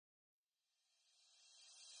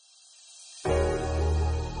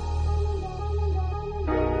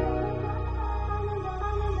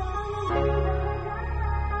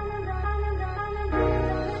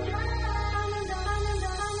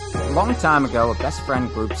A long time ago, a best friend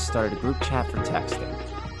group started a group chat for texting.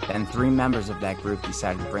 Then 3 members of that group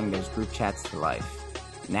decided to bring those group chats to life.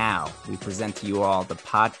 Now, we present to you all the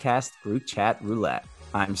podcast Group Chat Roulette.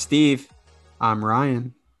 I'm Steve. I'm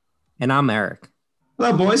Ryan. And I'm Eric.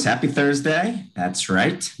 Hello, boys. Happy Thursday. That's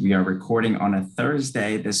right. We are recording on a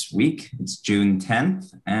Thursday this week. It's June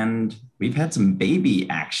 10th, and we've had some baby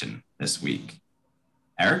action this week.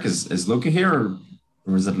 Eric, is Luca here,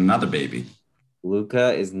 or is it another baby?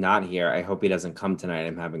 Luca is not here. I hope he doesn't come tonight.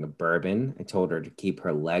 I'm having a bourbon. I told her to keep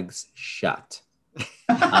her legs shut.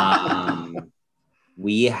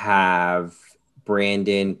 We have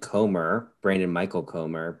Brandon Michael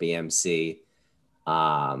Comer, BMC.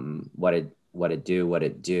 What it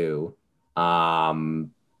do. I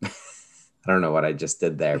don't know what I just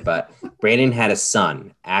did there, but Brandon had a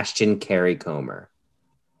son, Ashton Carey Comer.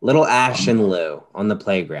 Little Ash and Lou on the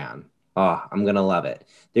playground. Oh, I'm going to love it.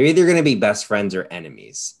 They're either going to be best friends or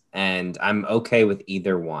enemies, and I'm okay with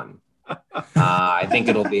either one. I think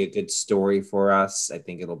it'll be a good story for us. I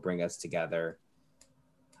think it'll bring us together.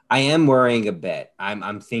 I am worrying a bit.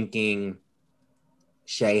 I'm thinking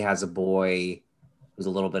Shay has a boy who's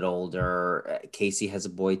a little bit older. Casey has a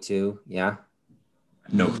boy too. Yeah.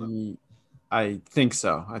 No. I think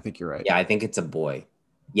so. I think you're right. Yeah, I think it's a boy.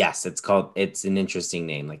 Yes, it's an interesting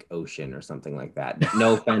name, like Ocean or something like that.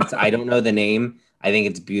 No offense. I don't know the name. I think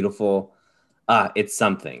it's beautiful. It's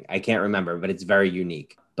something. I can't remember, but it's very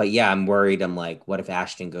unique. But yeah, I'm worried. I'm like, what if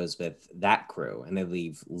Ashton goes with that crew and they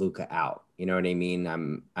leave Luca out? You know what I mean?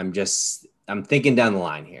 I'm thinking down the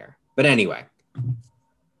line here. But anyway,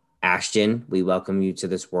 Ashton, we welcome you to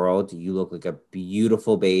this world. You look like a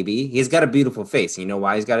beautiful baby. He's got a beautiful face. You know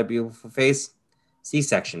why he's got a beautiful face?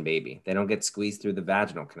 C-section baby. They don't get squeezed through the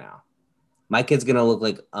vaginal canal. My kid's gonna look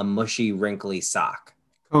like a mushy, wrinkly sock.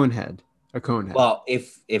 A cone head. Well,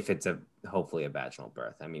 if it's hopefully a vaginal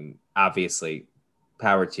birth. I mean, obviously,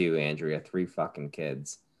 power to you, Andrea. 3 fucking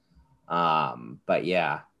kids. But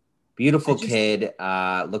yeah, beautiful kid.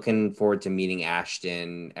 Looking forward to meeting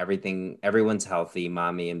Ashton. Everyone's healthy,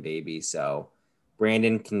 mommy and baby. So,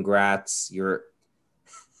 Brandon, congrats.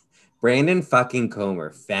 Brandon fucking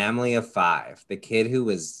Comer, family of 5, the kid who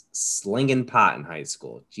was slinging pot in high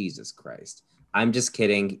school. Jesus Christ. I'm just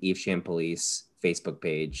kidding. Evesham Police Facebook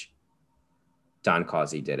page. Don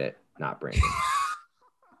Causey did it, not Brandon.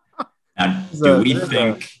 Now, do we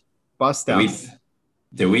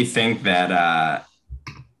think that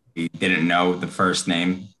he didn't know the first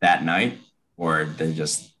name that night, or they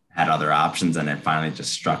just had other options and it finally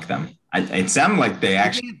just struck them? It sounded like they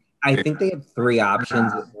actually... I think they had 3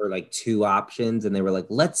 options or like 2 options, and they were like,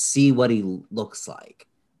 let's see what he looks like.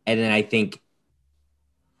 And then I think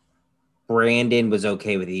Brandon was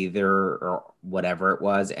okay with either or whatever it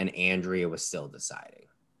was, and Andrea was still deciding.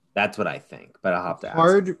 That's what I think, but I'll have to ask.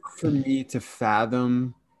 Hard for me to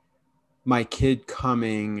fathom my kid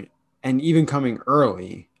coming and even coming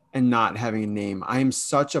early and not having a name. I am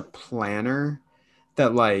such a planner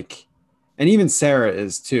that and even Sarah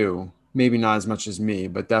is too. Maybe not as much as me,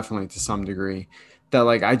 but definitely to some degree, that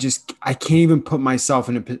I can't even put myself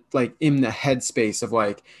in in the headspace of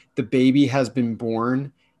the baby has been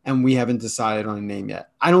born and we haven't decided on a name yet.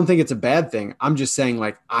 I don't think it's a bad thing. I'm just saying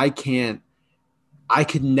I could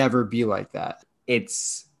never be like that.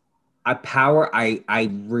 It's a power.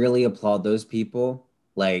 I really applaud those people.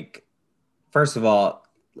 First of all,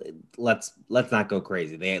 let's not go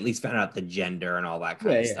crazy. They at least found out the gender and all that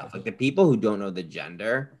kind of stuff. The people who don't know the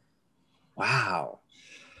gender, wow.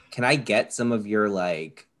 Can I get some of your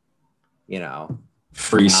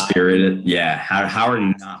free spirited? Yeah. How are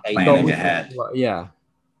you not planning ahead? Yeah.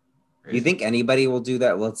 Do you think anybody will do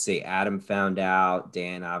that? Let's see. Adam found out.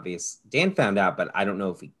 Dan found out, but I don't know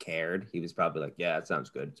if he cared. He was probably like, yeah, it sounds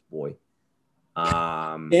good. It's a boy.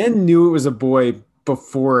 Dan knew it was a boy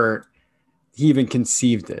before he even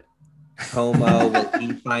conceived it. Homo, will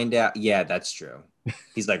he find out? Yeah, that's true.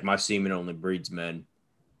 He's like, my semen only breeds men.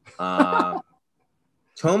 Tomo,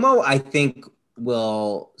 I think,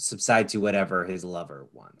 will subside to whatever his lover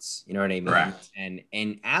wants. You know what I mean? Correct. And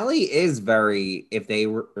Allie is very, if they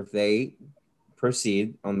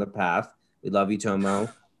proceed on the path, we love you, Tomo.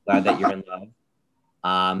 Glad that you're in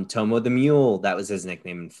love. Tomo the Mule, that was his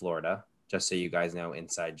nickname in Florida, just so you guys know,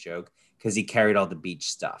 inside joke, because he carried all the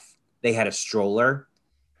beach stuff. They had a stroller,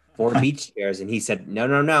 4 beach chairs, and he said,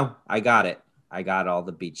 no, I got it. I got all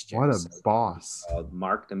the beach chairs. What a boss.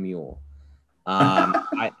 Mark the Mule.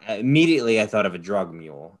 I thought of a drug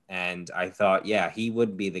mule, and I thought, yeah, he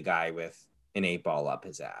would be the guy with an 8-ball up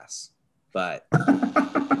his ass. But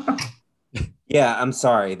Yeah, I'm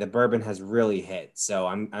sorry. The bourbon has really hit. So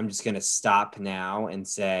I'm just gonna stop now and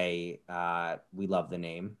say we love the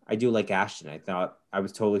name. I do like Ashton. I thought I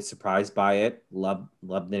was totally surprised by it. Love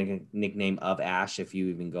the nickname of Ash if you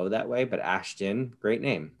even go that way. But Ashton, great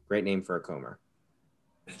name. Great name for a Comer.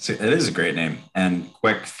 It is a great name. And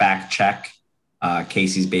quick fact check: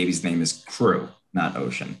 Casey's baby's name is Crew, not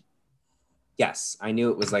Ocean. Yes, I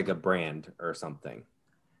knew it was like a brand or something.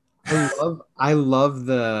 I love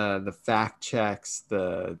the fact checks,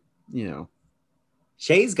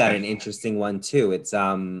 Shay's got an interesting one too. It's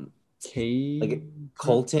K like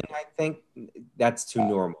Colton, I think. That's too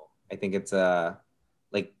normal. I think it's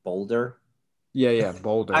like Boulder. yeah,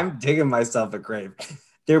 Boulder. I'm digging myself a grave.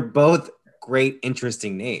 They're both great,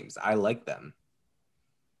 interesting names. I like them.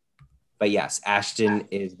 But yes, Ashton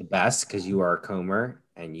is the best because you are a Comer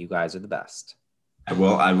and you guys are the best. I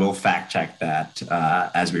will fact check that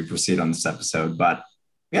as we proceed on this episode. But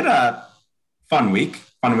we had a fun week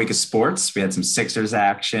of sports. We had some Sixers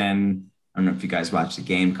action. I don't know if you guys watched the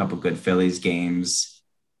game, a couple good Phillies games.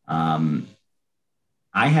 I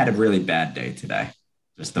had a really bad day today,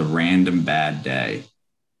 just a random bad day.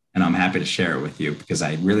 And I'm happy to share it with you because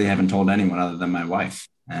I really haven't told anyone other than my wife.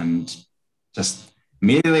 And just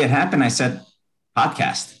immediately it happened, I said,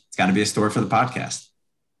 podcast. It's got to be a story for the podcast.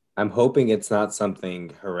 I'm hoping it's not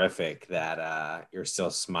something horrific that you're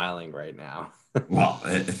still smiling right now. Well,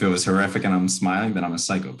 if it was horrific and I'm smiling, then I'm a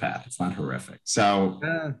psychopath. It's not horrific. So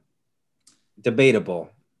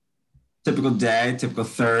Debatable. typical day, typical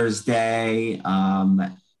Thursday.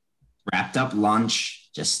 Wrapped up lunch,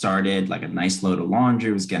 just started like a nice load of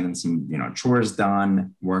laundry, was getting some, chores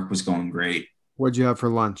done. Work was going great. What'd you have for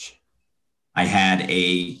lunch? I had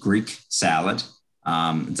a Greek salad.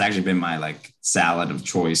 It's actually been my salad of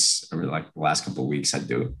choice over the last couple of weeks.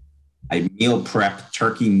 I meal prep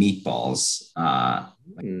turkey meatballs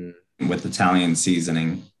with Italian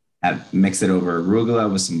seasoning. Have mixed it over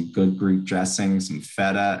arugula with some good Greek dressing, some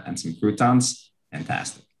feta, and some croutons.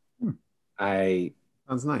 Fantastic. I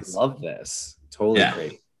Sounds nice. love this. Totally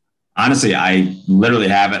great. Honestly, I literally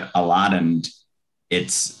have it a lot, and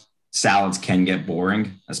salads can get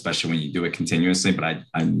boring, especially when you do it continuously, but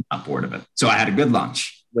I'm not bored of it. So I had a good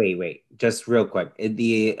lunch. Wait, just real quick.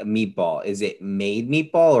 The meatball, is it made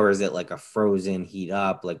meatball or is it like a frozen heat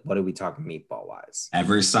up? Like, what are we talking meatball wise?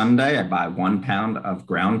 Every Sunday, I buy 1 pound of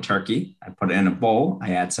ground turkey. I put it in a bowl.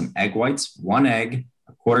 I add some egg whites, 1 egg,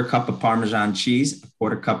 a 1/4 cup of Parmesan cheese, a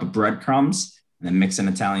 1/4 cup of breadcrumbs, and then mix in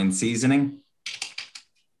Italian seasoning.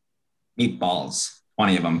 Meatballs,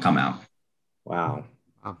 20 of them come out. Wow.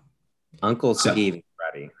 Uncle Steve is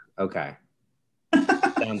ready. Okay.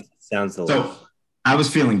 Sounds delicious. So I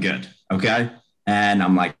was feeling good. Okay. And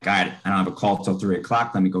I'm like, all right, I don't have a call till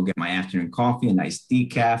 3:00. Let me go get my afternoon coffee, a nice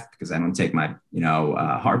decaf, because I don't take my,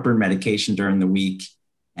 heartburn medication during the week,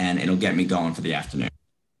 and it'll get me going for the afternoon.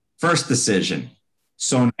 First decision.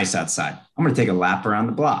 So nice outside. I'm going to take a lap around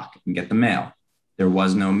the block and get the mail. There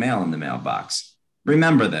was no mail in the mailbox.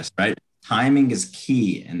 Remember this, right? Timing is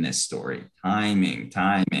key in this story. Timing.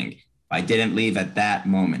 If I didn't leave at that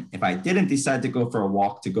moment, if I didn't decide to go for a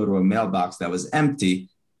walk to go to a mailbox that was empty,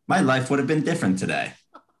 my life would have been different today.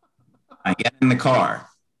 I get in the car.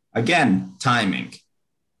 Again, timing.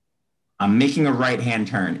 I'm making a right-hand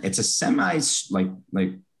turn. It's a semi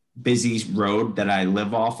busy road that I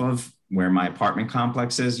live off of where my apartment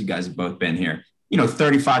complex is. You guys have both been here,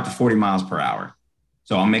 35 to 40 miles per hour.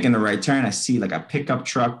 So I'm making the right turn. I see like a pickup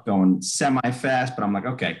truck going semi-fast, but I'm like,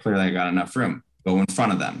 okay, clearly I got enough room. Go in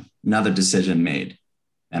front of them. Another decision made.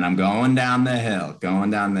 And I'm going down the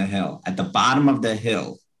hill. At the bottom of the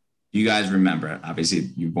hill, you guys remember it.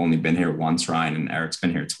 Obviously, you've only been here once, Ryan, and Eric's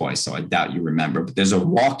been here twice, so I doubt you remember. But there's a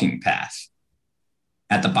walking path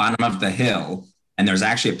at the bottom of the hill, and there's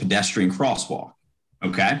actually a pedestrian crosswalk,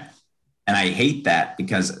 okay? And I hate that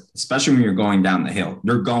because, especially when you're going down the hill,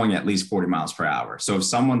 you're going at least 40 miles per hour. So if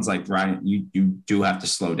someone's like riding, you do have to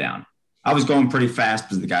slow down. I was going pretty fast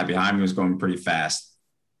because the guy behind me was going pretty fast.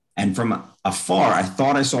 And from afar, I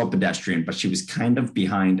thought I saw a pedestrian, but she was kind of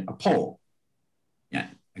behind a pole. Yeah.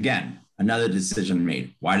 Again, another decision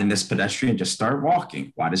made. Why didn't this pedestrian just start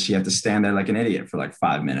walking? Why does she have to stand there like an idiot for like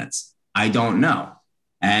 5 minutes? I don't know.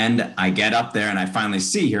 And I get up there and I finally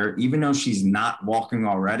see her, even though she's not walking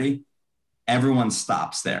already. Everyone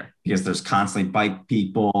stops there because there's constantly bike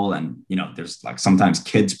people and, there's like sometimes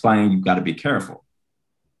kids playing. You've got to be careful.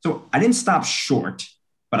 So I didn't stop short,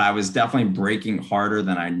 but I was definitely braking harder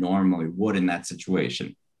than I normally would in that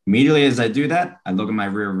situation. Immediately as I do that, I look at my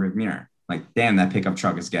rear mirror, like, damn, that pickup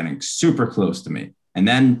truck is getting super close to me. And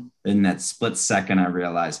then in that split second, I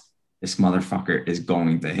realized this motherfucker is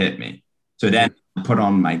going to hit me. So then I put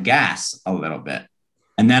on my gas a little bit.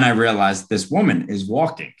 And then I realized this woman is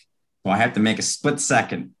walking. So I have to make a split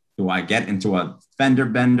second. Do I get into a fender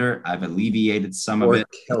bender? I've alleviated some of it. Or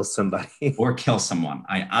kill somebody. Or kill someone.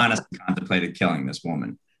 I honestly contemplated killing this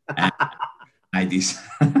woman. And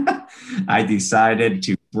I decided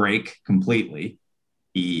to brake completely.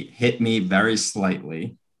 He hit me very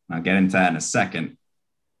slightly. I'll get into that in a second.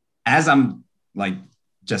 As I'm like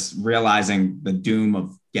just realizing the doom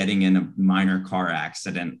of getting in a minor car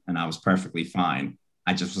accident, and I was perfectly fine,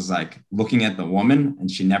 I just was like looking at the woman, and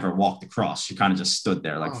she never walked across. She kind of just stood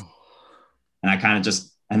there like, and I kind of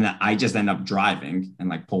just, and then I just ended up driving and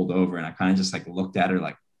like pulled over, and I kind of just like looked at her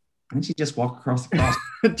like, why didn't she just walk across the cross?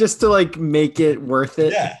 Just to like make it worth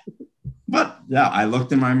it. Yeah. But yeah, I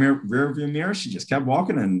looked in my rear view mirror. She just kept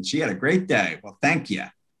walking, and she had a great day. Well, thank you.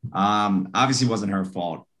 Obviously it wasn't her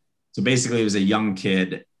fault. So basically it was a young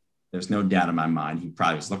kid. There's no doubt in my mind. He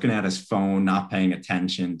probably was looking at his phone, not paying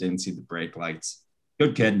attention, didn't see the brake lights.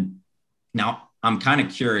 Good kid. Now I'm kind of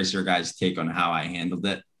curious your guys' take on how I handled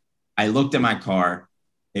it. I looked at my car.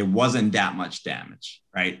 It wasn't that much damage,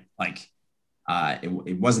 right? Like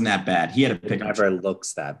it wasn't that bad. He had a pickup. It never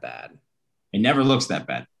looks that bad. It never looks that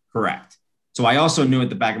bad. Correct. So I also knew at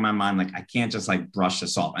the back of my mind, like, I can't just like brush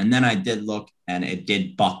this off. And then I did look, and it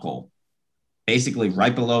did buckle basically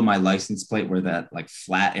right below my license plate, where that like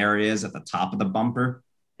flat area is at the top of the bumper.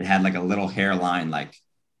 It had like a little hairline, like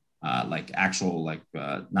actual, like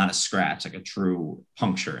not a scratch, like a true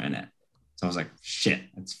puncture in it. So I was like, shit,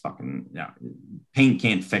 it's fucking, yeah, paint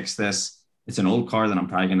can't fix this. It's an old car that I'm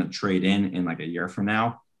probably going to trade in like a year from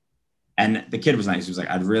now. And the kid was nice. He was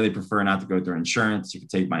like, I'd really prefer not to go through insurance. You could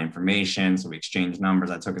take my information. So we exchanged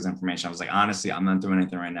numbers. I took his information. I was like, honestly, I'm not doing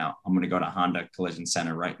anything right now. I'm going to go to Honda Collision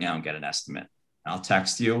Center right now and get an estimate. I'll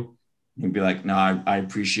text you. He'd be like, no, I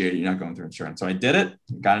appreciate it. You're not going through insurance. So I did it,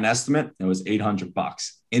 got an estimate. It was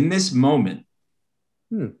 $800. In this moment,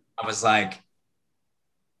 I was like,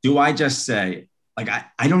 do I just say, like,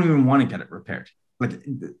 I don't even want to get it repaired. Like,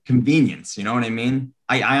 convenience, you know what I mean?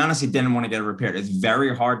 I honestly didn't want to get it repaired. It's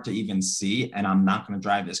very hard to even see, and I'm not going to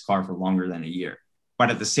drive this car for longer than a year. But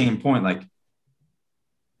at the same point, like,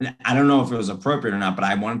 I don't know if it was appropriate or not, but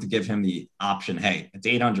I wanted to give him the option. Hey, it's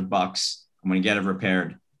 $800. I'm going to get it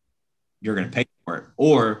repaired. You're going to pay for it.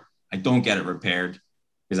 Or I don't get it repaired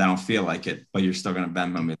because I don't feel like it, but you're still going to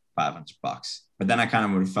Venmo me $500. But then I kind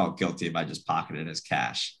of would have felt guilty if I just pocketed it as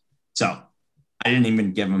cash. So I didn't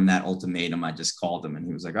even give him that ultimatum. I just called him, and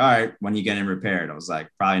he was like, all right, when are you getting repaired? I was like,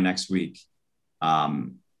 probably next week.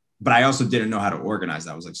 But I also didn't know how to organize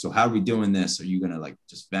that. I was like, so how are we doing this? Are you going to like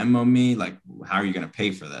just Venmo me? Like, how are you going to pay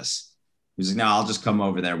for this? He was like, no, I'll just come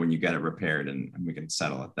over there when you get it repaired, and we can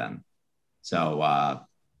settle it then. So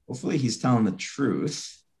hopefully he's telling the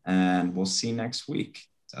truth, and we'll see next week.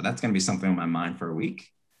 So that's going to be something on my mind for a week.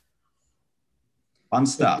 Fun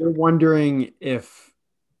stuff. You're wondering if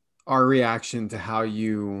our reaction to how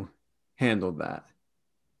you handled that.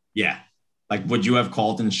 Yeah. Like, would you have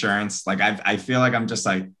called insurance? Like, I feel like I'm just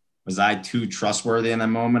like, was I too trustworthy in that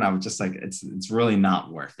moment? I was just like, it's really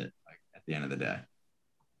not worth it. Like, at the end of the day.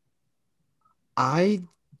 I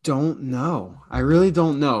don't know. I really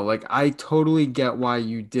don't know. Like, I totally get why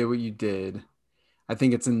you did what you did. I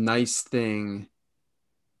think it's a nice thing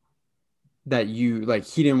that you, like,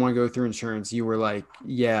 he didn't want to go through insurance. You were like,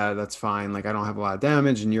 yeah, that's fine. Like, I don't have a lot of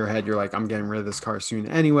damage. In your head, you're like, I'm getting rid of this car soon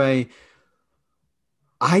anyway.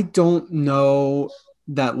 I don't know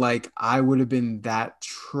that, like, I would have been that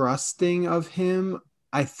trusting of him.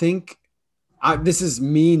 I think this is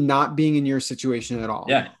me not being in your situation at all.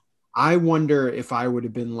 Yeah. I wonder if I would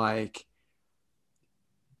have been like,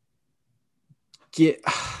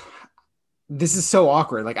 this is so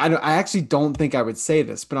awkward. Like, I actually don't think I would say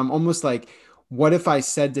this, but I'm almost like, what if I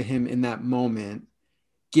said to him in that moment,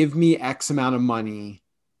 give me X amount of money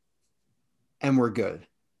and we're good.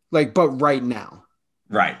 Like, but right now.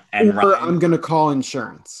 Right. And or I'm going to call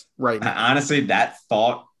insurance right now. Honestly, that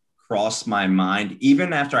thought crossed my mind.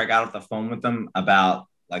 Even after I got off the phone with them about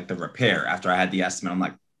like the repair, after I had the estimate, I'm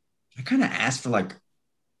like, I kind of asked for like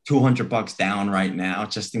 $200 down right now,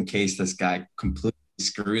 just in case this guy completely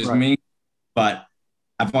screws me. But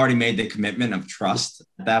I've already made the commitment of trust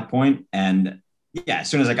at that point. And yeah, as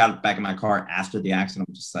soon as I got back in my car after the accident,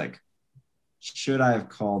 I'm just like, should I have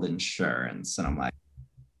called insurance? And I'm like,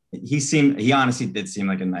 he honestly did seem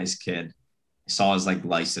like a nice kid. I saw his like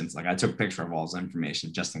license. Like, I took a picture of all his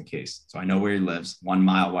information just in case. So I know where he lives, 1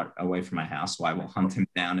 mile away from my house. So I will hunt him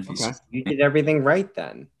down if he's. You did everything right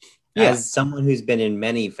then. Yeah. As someone who's been in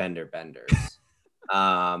many fender benders,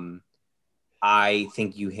 I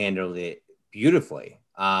think you handled it beautifully.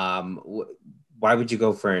 why would you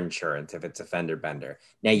go for insurance if it's a fender bender?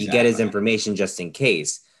 Now you get his information just in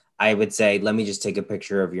case. I would say, let me just take a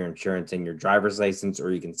picture of your insurance and your driver's license,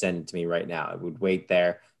 or you can send it to me right now. I would wait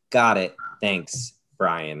there. Got it. Thanks,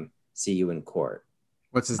 Brian. See you in court.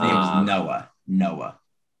 What's his name? name? Was Noah.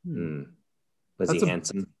 Was he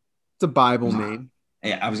handsome? It's a Bible name.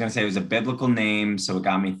 Yeah, I was gonna say it was a biblical name, so it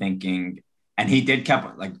got me thinking. And he did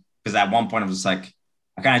kept like, because at one point I was like,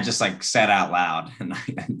 I kind of just like said out loud, and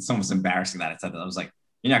it's almost embarrassing that I said that. I was like,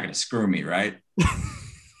 "You're not gonna screw me, right?"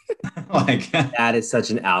 Like that is such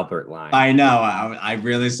an Albert line. I know. I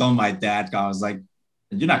really saw my dad. I was like,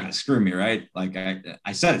 "You're not gonna screw me, right?" Like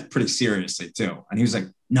I said it pretty seriously too, and he was like,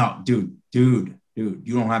 "No, dude, you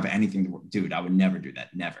don't have anything to work, dude. I would never do that,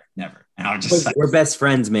 never." And I was just like, "We're best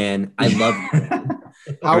friends, man. I love you."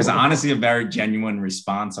 It was honestly a very genuine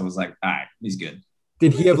response. I was like, "All right, he's good."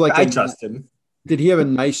 Did he have like I trust him. Did he have a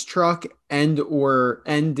nice truck and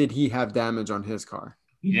did he have damage on his car?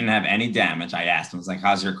 He didn't have any damage. I asked him, I was like,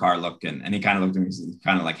 "How's your car looking?" And he kind of looked at me,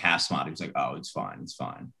 kind of like half smiled. He was like, "Oh, it's fine.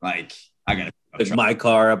 Like, I got to put my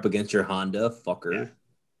car up against your Honda, fucker." Yeah.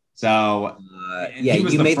 So,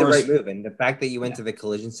 you made the right move. And the fact that you went to the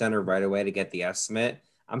collision center right away to get the estimate,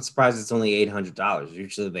 I'm surprised it's only $800.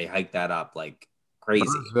 Usually they hike that up like crazy.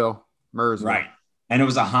 Murrayville. Right. And it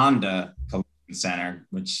was a Honda collision center,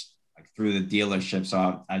 which like through the dealership.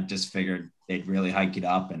 So I just figured they'd really hike it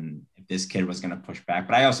up. And if this kid was going to push back,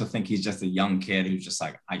 but I also think he's just a young kid who's just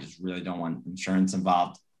like, I just really don't want insurance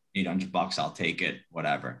involved. $800, I'll take it,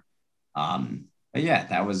 whatever. But yeah,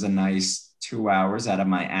 that was a nice 2 hours out of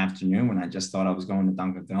my afternoon when I just thought I was going to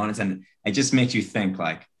Dunkin' Donuts. And it just makes you think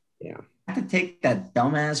like, I have to take that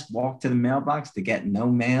dumbass walk to the mailbox to get no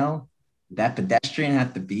mail. That pedestrian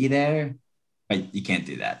have to be there, but you can't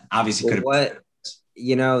do that. Obviously, could have.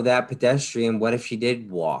 That pedestrian, what if she did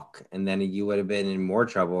walk and then you would have been in more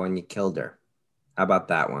trouble and you killed her? How about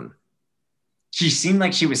that one? She seemed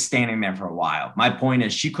like she was standing there for a while. My point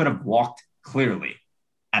is she could have walked clearly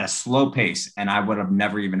at a slow pace and I would have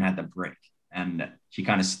never even had to brake. And she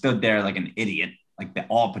kind of stood there like an idiot, like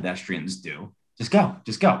all pedestrians do. Just go.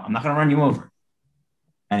 I'm not going to run you over.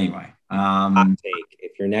 Anyway. Hot take.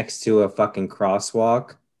 If you're next to a fucking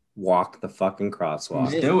crosswalk, walk the fucking crosswalk.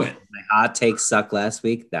 Just do it. My hot take sucked last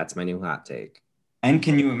week. That's my new hot take. And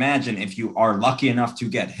can you imagine if you are lucky enough to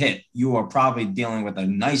get hit, you are probably dealing with a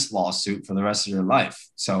nice lawsuit for the rest of your life.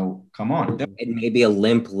 So come on. And maybe a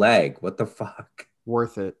limp leg. What the fuck?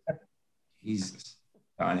 Worth it. Jesus.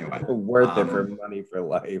 So anyway. Worth it for money for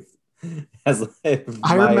life.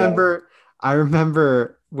 I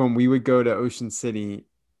remember when we would go to Ocean City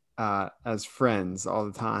as friends all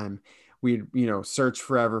the time. We'd, search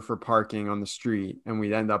forever for parking on the street and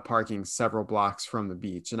we'd end up parking several blocks from the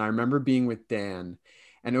beach. And I remember being with Dan,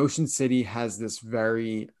 and Ocean City has this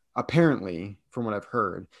apparently, from what I've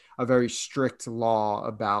heard, a very strict law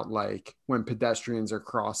about like when pedestrians are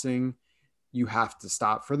crossing, you have to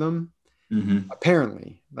stop for them. Mm-hmm.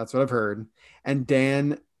 Apparently, that's what I've heard. And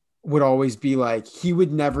Dan would always be like, he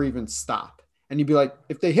would never even stop. And he'd be like,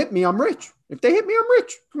 if they hit me, I'm rich. If they hit me, I'm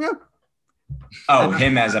rich. Yeah. Oh,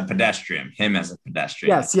 him as a pedestrian. Yes,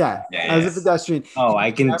 yeah. As a pedestrian. Oh,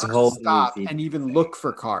 I can totally stop and even look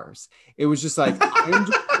for cars. It was just like, I'm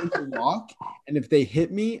just going to walk, and if they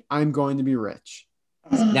hit me, I'm going to be rich.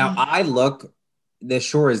 Now, the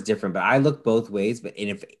shore is different, but I look both ways. But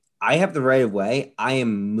if I have the right of way, I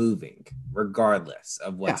am moving regardless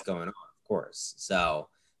of what's going on, of course. So,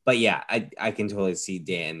 but yeah, I can totally see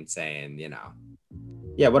Dan saying,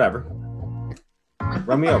 yeah, whatever.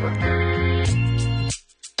 Run me over.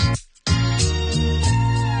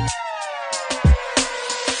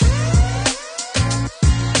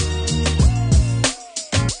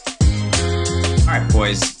 All right,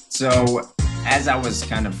 boys. So as I was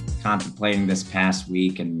kind of contemplating this past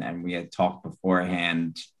week and we had talked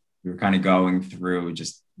beforehand, we were kind of going through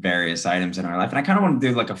just various items in our life. And I kind of want to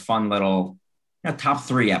do like a fun little top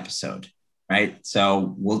 3 episode, right?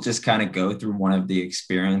 So we'll just kind of go through one of the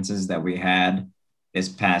experiences that we had this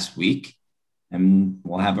past week, and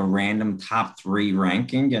we'll have a random top 3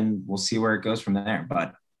 ranking and we'll see where it goes from there.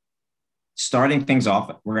 But starting things off,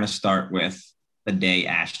 we're going to start with the day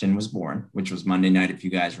Ashton was born, which was Monday night, if you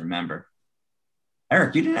guys remember.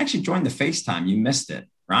 Eric, you didn't actually join the FaceTime. You missed it.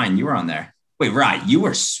 Ryan, you were on there. Wait, Ryan, you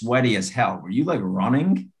were sweaty as hell. Were you like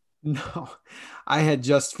running? No, I had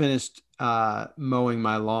just finished mowing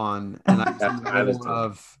my lawn, and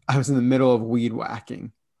I was in the middle of weed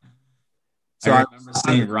whacking. So I remember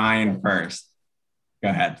seeing Ryan first. Go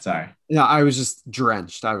ahead. Sorry. Yeah, I was just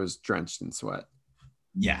drenched. I was drenched in sweat.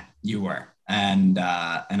 Yeah, you were. and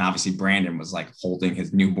obviously Brandon was like holding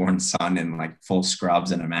his newborn son in like full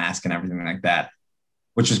scrubs and a mask and everything like that,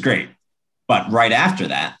 which was great. But right after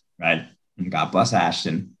that, right, and God bless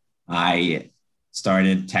Ashton, I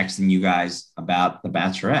started texting you guys about The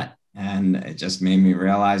Bachelorette, and it just made me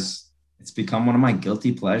realize it's become one of my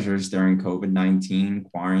guilty pleasures during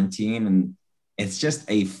COVID-19 quarantine, and it's just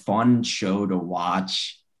a fun show to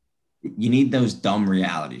watch. You need those dumb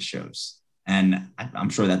reality shows. And I'm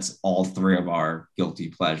sure that's all three of our guilty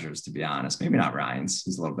pleasures, to be honest. Maybe not Ryan's.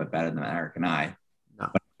 He's a little bit better than Eric and I. No.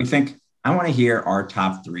 But I think I want to hear our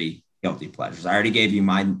top three guilty pleasures. I already gave you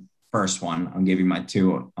my first one. I'll give you my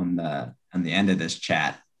two on the end of this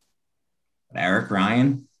chat. But Eric,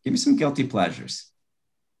 Ryan, give me some guilty pleasures.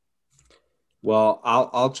 Well,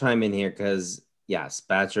 I'll chime in here because yes,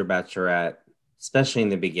 Bachelor, Bachelorette, especially in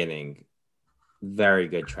the beginning, very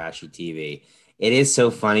good trashy TV. It is so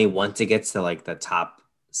funny once it gets to like the top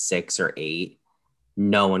 6 or 8,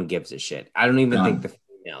 no one gives a shit. I don't even think the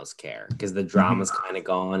females care because the drama's kind of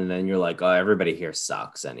gone, and then you're like, oh, everybody here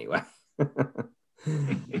sucks anyway.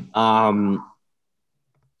 I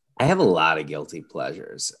have a lot of guilty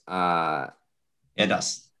pleasures. It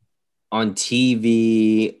does. On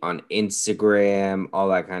TV, on Instagram, all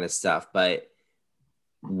that kind of stuff. But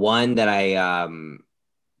one that I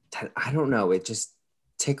don't know, it just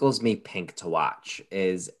tickles me pink to watch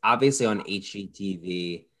is obviously on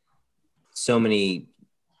HGTV, so many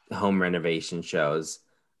home renovation shows.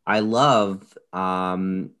 I love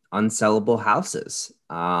Unsellable Houses.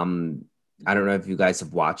 I don't know if you guys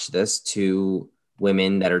have watched this, 2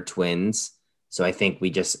 women that are twins. So I think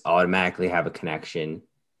we just automatically have a connection.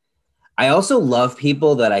 I also love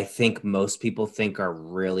people that I think most people think are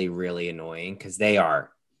really, really annoying because they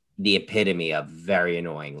are the epitome of very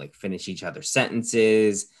annoying, like finish each other's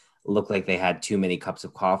sentences, look like they had too many cups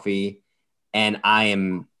of coffee. And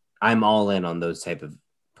I'm all in on those type of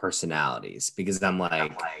personalities because I'm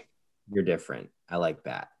like, you're different. I like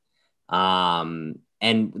that. And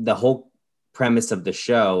the whole premise of the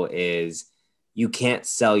show is you can't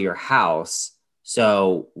sell your house.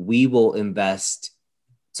 So we will invest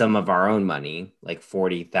some of our own money, like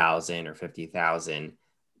 40,000 or 50,000,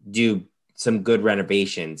 do some good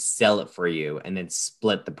renovations, sell it for you, and then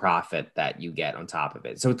split the profit that you get on top of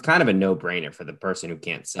it. So it's kind of a no-brainer for the person who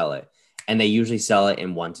can't sell it. And they usually sell it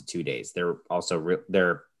in 1 to 2 days. They're also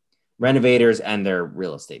they're renovators and they're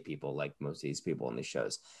real estate people, like most of these people in these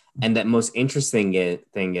shows. And the most interesting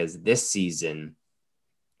thing is this season,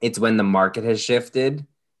 it's when the market has shifted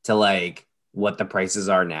to like what the prices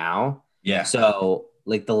are now. Yeah. So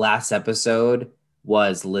like the last episode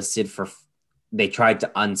was listed for, they tried to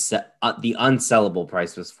the unsellable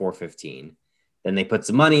price was $415. Then they put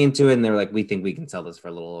some money into it and they're like, we think we can sell this for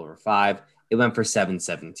a little over $5. It went for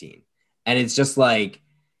 $717. And it's just like,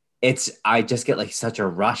 I just get like such a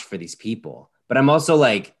rush for these people. But I'm also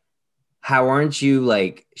like, how aren't you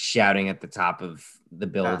like shouting at the top of the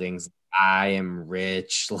buildings? I am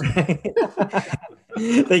rich.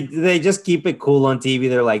 They just keep it cool on TV.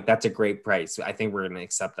 They're like, that's a great price. I think we're going to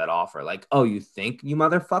accept that offer. Like, oh, you think, you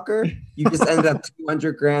motherfucker? You just ended up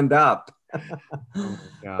 200 grand up.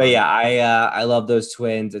 But yeah, I love those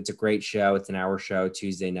twins. It's a great show. It's an hour show,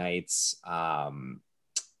 Tuesday nights.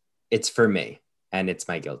 It's for me, and it's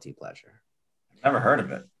my guilty pleasure. Never heard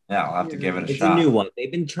of it. Yeah, I'll have to give it a shot. It's a new one.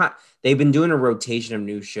 They've been doing a rotation of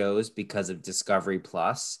new shows because of Discovery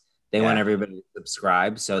Plus. They want everybody to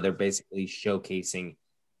subscribe, so they're basically showcasing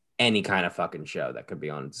any kind of fucking show that could be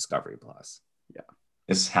on Discovery Plus. Yeah.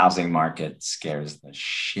 This housing market scares the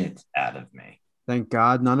shit out of me. Thank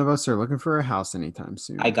God none of us are looking for a house anytime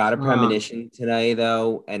soon. I got a premonition today,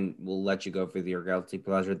 though, and we'll let you go for your guilty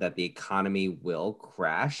pleasure, that the economy will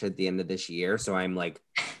crash at the end of this year. So I'm like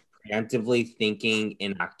preemptively thinking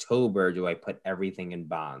in October, do I put everything in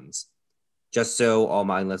bonds? Just so all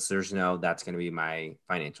my listeners know, that's going to be my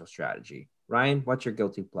financial strategy. Ryan, what's your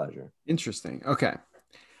guilty pleasure? Interesting. Okay.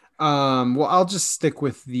 Well, I'll just stick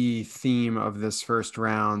with the theme of this first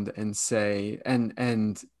round and say,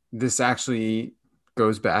 and this actually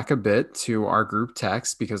goes back a bit to our group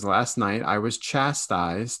text, because last night I was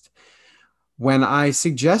chastised when I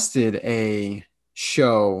suggested a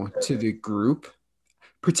show to the group.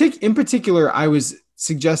 In particular, I was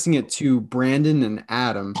suggesting it to Brandon and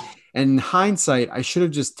Adam. And in hindsight, I should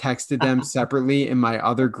have just texted them separately in my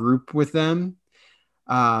other group with them.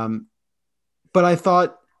 But I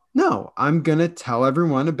thought, no, I'm going to tell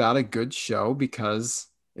everyone about a good show because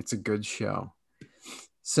it's a good show.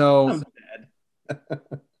 So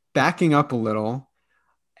backing up a little,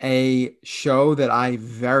 a show that I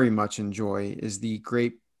very much enjoy is the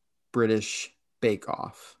Great British Bake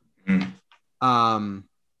Off.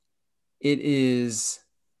 It is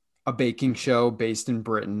a baking show based in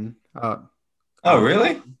Britain. Oh,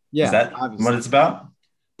 really? Yeah, Is that obviously. what it's about?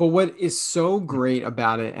 But what is so great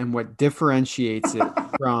about it and what differentiates it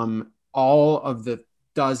from all of the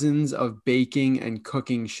dozens of baking and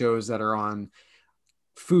cooking shows that are on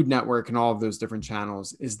Food Network and all of those different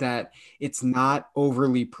channels is that it's not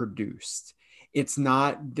overly produced. It's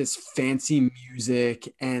not this fancy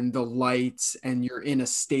music and the lights, and you're in a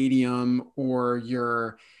stadium, or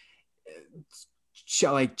you're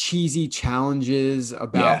like cheesy challenges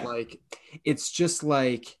about Yeah. like, it's just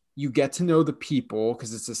like you get to know the people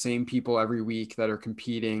because it's the same people every week that are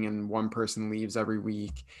competing, and one person leaves every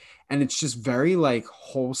week. And it's just very like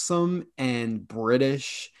wholesome and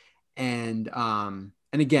British. And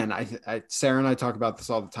again, Sarah and I talk about this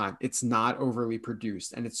all the time. It's not overly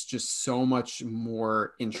produced, and it's just so much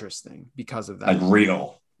more interesting because of that. Like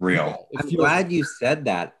real. Yeah, I'm glad you said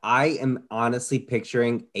that. I am honestly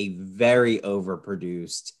picturing a very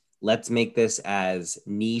overproduced, let's make this as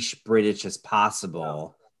niche British as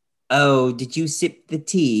possible. Oh, did you sip the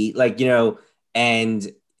tea? Like,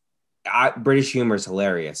 and British humor is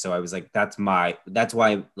hilarious. So I was like, that's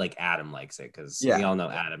why like Adam likes it, because we all know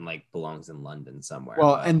Adam like belongs in London somewhere.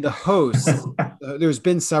 Well, and the hosts, there's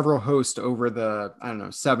been several hosts over the, I don't know,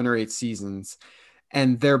 7 or 8 seasons,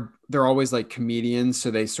 and they're always like comedians,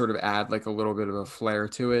 so they sort of add like a little bit of a flair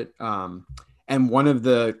to it. And one of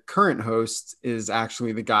the current hosts is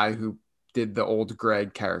actually the guy who did the old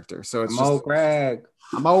Greg character. So it's I'm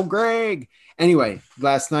old Greg. Anyway,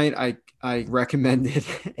 last night I recommended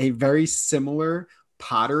a very similar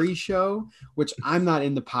pottery show, which I'm not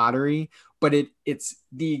into pottery, but it's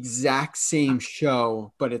the exact same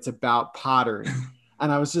show, but it's about pottery.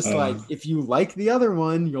 And I was just like, if you like the other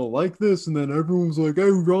one, you'll like this. And then everyone's like, oh,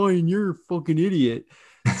 Ryan, you're a fucking idiot.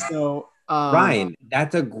 So Ryan,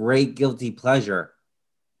 that's a great guilty pleasure.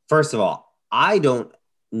 First of all, I don't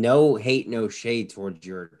hate, no shade towards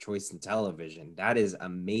your choice in television. That is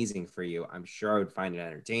amazing for you. I'm sure I would find it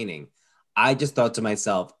entertaining. I just thought to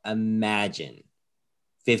myself, imagine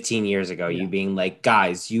 15 years ago, you being like,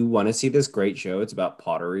 guys, you want to see this great show? It's about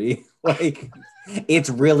pottery. Like, it's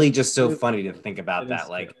really just so funny to think about that.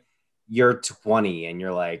 Like, you're 20 and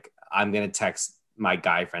you're like, I'm going to text my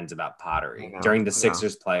guy friends about pottery during the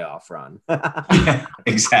Sixers playoff run. Yeah,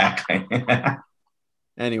 exactly.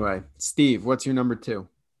 Anyway, Steve, what's your number 2?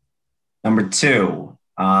 Number 2.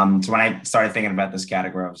 So when I started thinking about this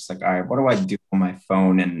category, I was like, all right, what do I do on my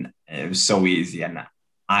phone? And it was so easy. And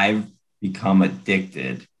I've become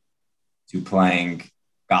addicted to playing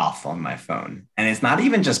golf on my phone. And it's not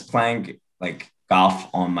even just playing like golf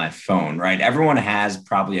on my phone, right? Everyone has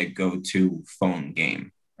probably a go-to phone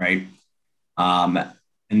game, right?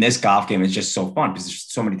 And this golf game is just so fun because there's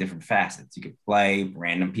so many different facets. You could play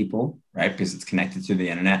random people, right? Because it's connected to the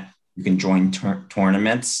internet. You can join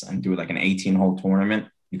tournaments and do like an 18-hole tournament.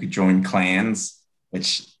 You could join clans,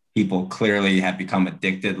 which people clearly have become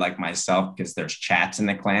addicted, like myself, because there's chats in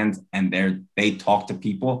the clans and they talk to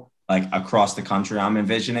people like across the country. I'm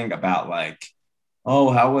envisioning about like,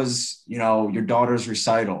 oh, how was, your daughter's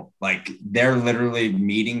recital? Like they're literally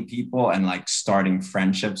meeting people and like starting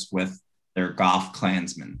friendships with their golf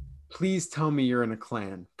clansmen. Please tell me you're in a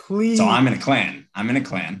clan. Please. So I'm in a clan.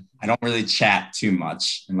 I don't really chat too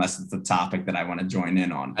much unless it's a topic that I want to join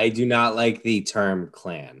in on. I do not like the term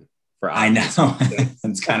clan. I know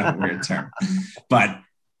it's kind of a weird term, but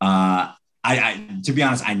I to be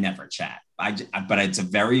honest, I never chat. But it's a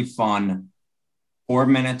very fun 4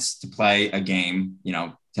 minutes to play a game.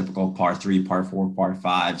 Typical par 3, par 4, par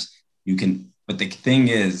 5s. But the thing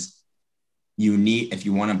is, if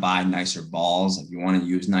you want to buy nicer balls, if you want to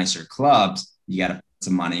use nicer clubs, you got to put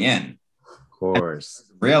some money in. Of course.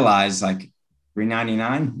 Realize like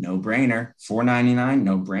 $3.99, no brainer. $4.99,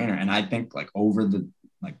 no brainer. And I think like over the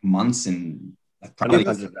months and probably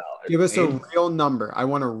give us a real number. I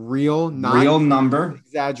want a real number,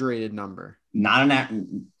 exaggerated number. Not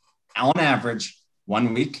on average,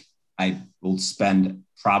 1 week I will spend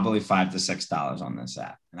probably $5 to $6 on this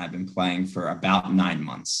app, and I've been playing for about 9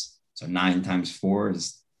 months. So 9 times 4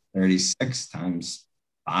 is 36 times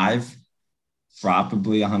 5,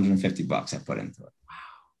 probably $150 I put into it. Wow,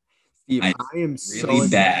 Steve, I am really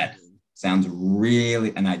bad. Sounds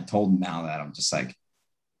really, and I told Mal that I'm just like,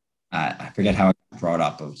 I forget how I brought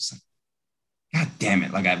up. I was like, God damn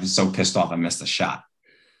it! Like I was so pissed off I missed a shot.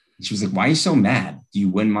 And she was like, "Why are you so mad? Do you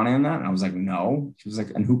win money on that?" And I was like, "No." She was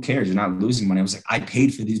like, "And who cares? You're not losing money." I was like, "I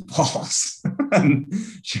paid for these balls."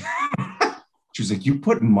 She was like, "You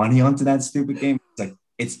put money onto that stupid game?" It's like,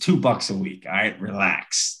 it's $2 a week. All right,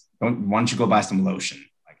 relax. Why don't you go buy some lotion?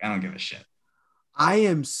 Like, I don't give a shit. I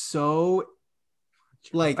am so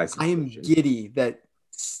Like, by I am subscription. giddy that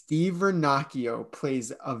Steve Vernacchio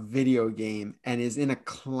plays a video game and is in a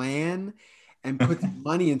clan and puts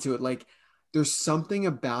money into it. Like, there's something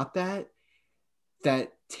about that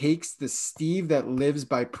takes the Steve that lives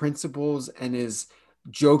by principles and is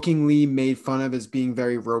jokingly made fun of as being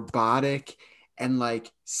very robotic, and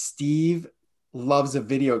like Steve loves a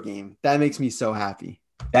video game. That makes me so happy.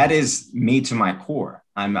 That is me to my core.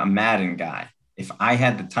 I'm a Madden guy. If I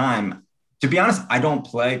had the time, to be honest, I don't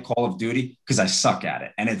play Call of Duty because I suck at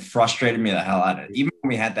it. And it frustrated me the hell out of it. Even when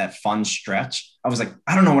we had that fun stretch, I was like,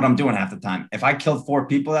 I don't know what I'm doing half the time. If I killed 4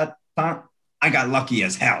 people that time, I got lucky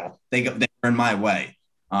as hell. They were in my way.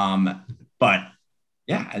 But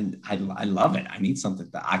yeah, I love it. I need something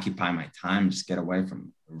to occupy my time, just get away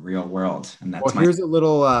from the real world. And that's Here's a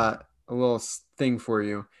little thing for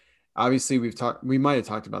you. Obviously, we might have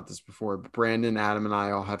talked about this before, but Brandon, Adam, and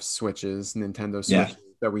I all have Switches, Nintendo Switches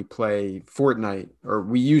that we play Fortnite, or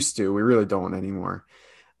we used to. We really don't anymore.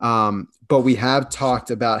 But we have talked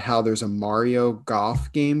about how there's a Mario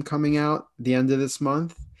Golf game coming out the end of this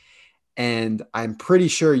month. And I'm pretty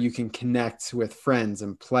sure you can connect with friends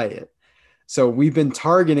and play it. So we've been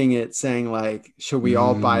targeting it, saying like, should we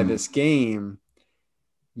all buy this game?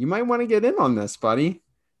 You might want to get in on this, buddy.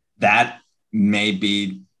 That may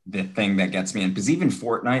be the thing that gets me in, because even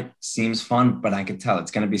Fortnite seems fun, but I could tell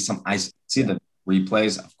it's going to be I see the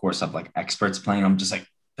replays, of course, of like experts playing. I'm just like,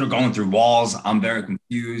 they're going through walls. I'm very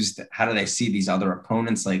confused. How do they see these other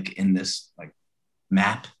opponents like in this like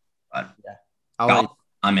map? But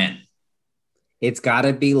I'm in. It's got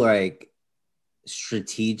to be like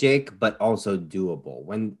strategic, but also doable.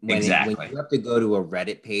 When you have to go to a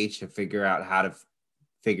Reddit page to figure out how to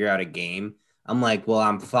figure out a game, I'm like, well,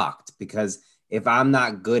 I'm fucked, because if I'm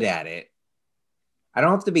not good at it, I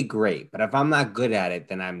don't have to be great, but if I'm not good at it,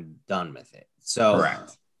 then I'm done with it. So,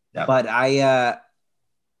 correct. Yep. But I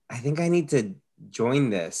think I need to join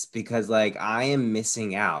this, because like I am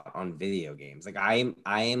missing out on video games. Like I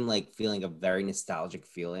am like feeling a very nostalgic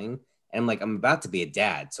feeling, and I'm about to be a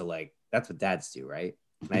dad, so like that's what dads do, right?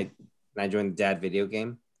 Can I join the dad video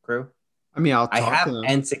game crew? I mean, I have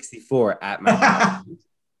N64 at my house.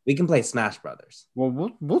 We can play Smash Brothers.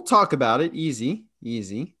 Well, we'll talk about it. Easy.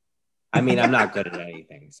 I mean, I'm not good at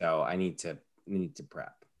anything, so I need to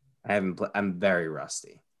prep. I'm very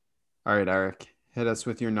rusty. All right, Eric, hit us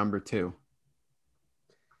with your number 2.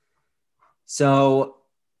 So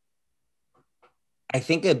I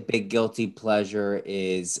think a big guilty pleasure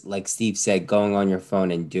is, like Steve said, going on your phone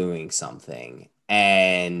and doing something.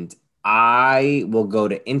 And I will go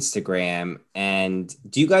to Instagram. And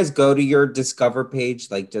do you guys go to your Discover page,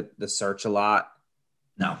 like the search a lot?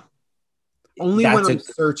 No. Only when I'm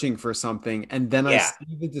searching for something, and then I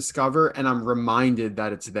see the Discover and I'm reminded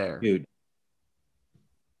that it's there. Dude,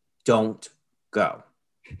 don't go,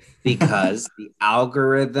 because the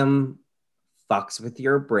algorithm fucks with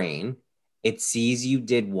your brain. It sees you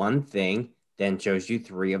did one thing, then shows you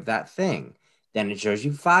 3 of that thing. Then it shows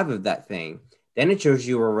you 5 of that thing. Then it shows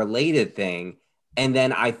you a related thing. And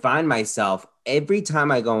then I find myself every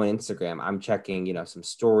time I go on Instagram, I'm checking, some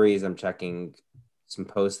stories. I'm checking some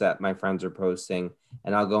posts that my friends are posting,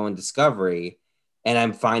 and I'll go in Discovery and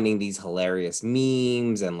I'm finding these hilarious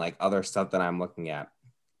memes and like other stuff that I'm looking at.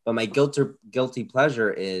 But my guilty pleasure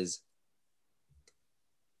is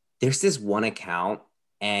there's this one account,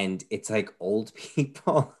 and it's like old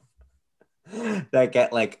people that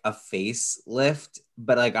get like a facelift,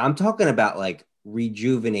 but like I'm talking about like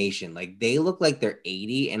rejuvenation. Like they look like they're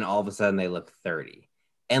 80 and all of a sudden they look 30.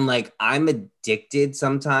 And like I'm addicted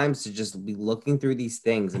sometimes to just be looking through these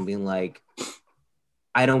things and being like,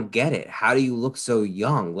 I don't get it. How do you look so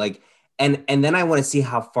young? Like, and then I want to see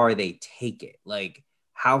how far they take it. Like,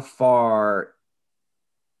 how far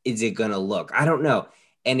is it gonna look? I don't know.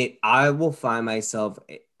 And I will find myself,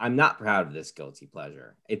 I'm not proud of this guilty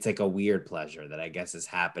pleasure. It's like a weird pleasure that I guess is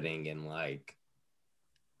happening in like,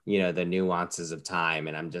 the nuances of time.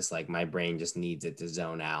 And I'm just like, my brain just needs it to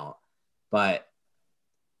zone out. But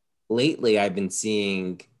lately I've been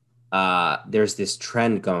seeing, there's this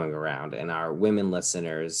trend going around, and our women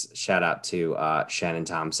listeners, shout out to Shannon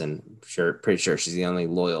Thompson. Pretty sure she's the only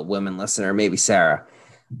loyal women listener, maybe Sarah.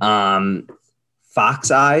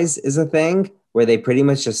 Fox eyes is a thing where they pretty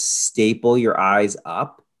much just staple your eyes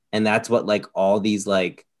up. And that's what like all these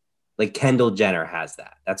like Kendall Jenner has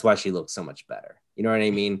that. That's why she looks so much better. You know what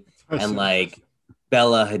I mean? And like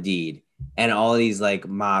Bella Hadid and all these like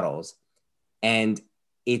models. And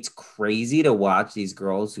it's crazy to watch these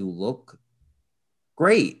girls who look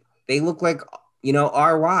great. They look like,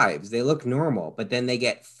 our wives. They look normal, but then they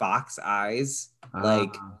get fox eyes,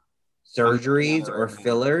 like surgeries or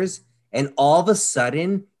fillers. And all of a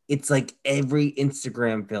sudden, it's like every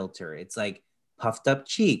Instagram filter. It's like puffed up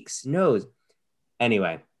cheeks, nose.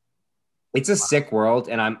 Anyway, it's a sick world.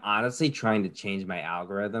 And I'm honestly trying to change my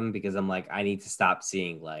algorithm because I'm like, I need to stop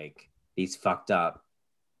seeing like these fucked up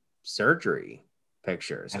surgery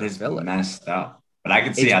pictures. That is messed up. But I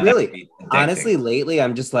can see it's how really, that would be addicting. honestly, lately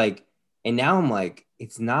I'm just like, and now I'm like,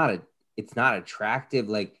 it's not attractive.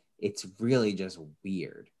 Like it's really just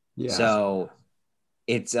weird. Yeah. So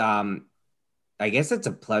it's I guess it's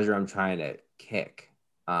a pleasure I'm trying to kick.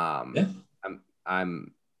 Yeah.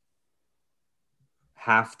 I'm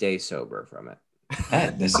half day sober from it.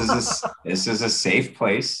 Hey, this is a safe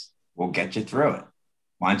place. We'll get you through it.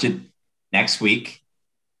 Why don't you next week,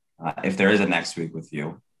 if there is a next week with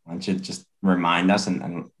you, why don't you just remind us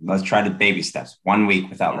and let's try the baby steps. 1 week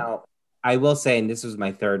without. Now, I will say, and this was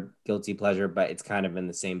my third guilty pleasure, but it's kind of in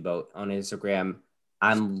the same boat on Instagram.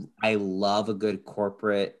 I love a good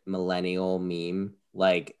corporate millennial meme,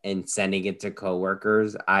 like, and sending it to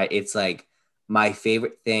coworkers. It's like my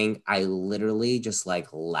favorite thing. I literally just like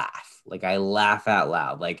laugh. Like I laugh out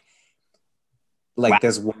loud. Like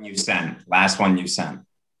this one you sent. Last one you sent.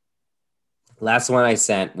 Last one I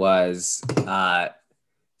sent was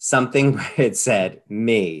something where it said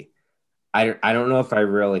me. I don't know if I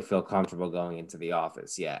really feel comfortable going into the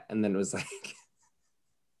office yet. And then it was like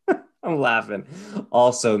I'm laughing.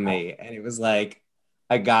 Also me. And it was like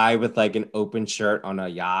a guy with like an open shirt on a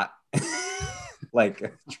yacht,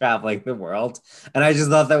 like traveling the world. And I just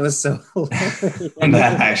thought that was so hilarious. And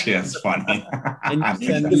that's funny.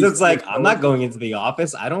 Because it's like, I'm not going into the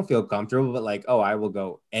office. I don't feel comfortable, but like, oh, I will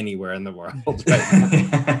go anywhere in the world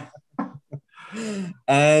right now.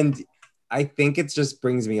 And I think it just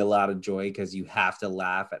brings me a lot of joy because you have to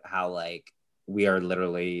laugh at how like we are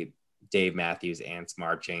literally Dave Matthews ants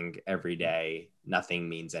marching every day. Nothing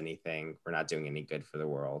means anything. We're not doing any good for the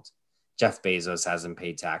world. Jeff Bezos hasn't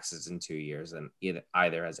paid taxes in 2 years, and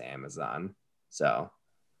either has Amazon. So,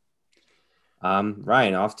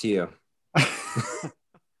 Ryan, off to you.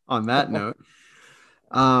 On that note,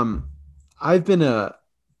 I've been a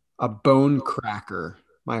bone cracker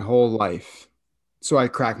my whole life. So I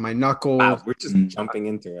crack my knuckles. Wow, we're just jumping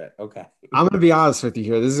into it. Okay. I'm going to be honest with you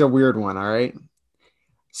here. This is a weird one. All right.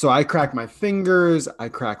 So I crack my fingers, I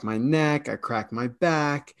crack my neck, I crack my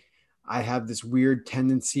back. I have this weird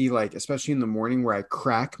tendency, like, especially in the morning where I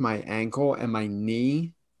crack my ankle and my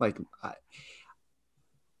knee,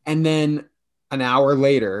 and then an hour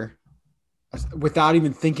later, without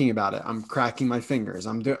even thinking about it, I'm cracking my fingers.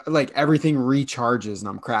 I'm doing like everything recharges and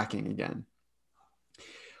I'm cracking again.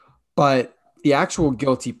 But the actual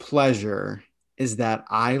guilty pleasure is that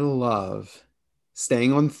I love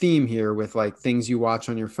staying on theme here with like things you watch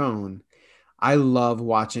on your phone. I love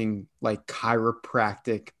watching like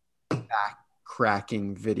chiropractic back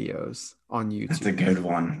cracking videos on YouTube. That's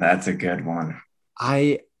a good one.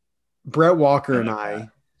 Brett Walker and I,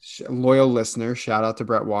 loyal listener, shout out to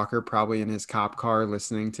Brett Walker, probably in his cop car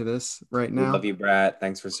listening to this right now. We love you, Brett.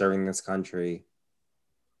 Thanks for serving this country.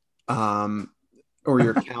 Or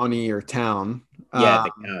your county or town. Yeah,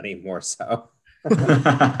 the county more so.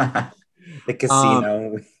 The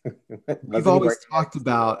casino. We've always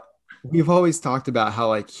talked about how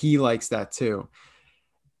like he likes that too.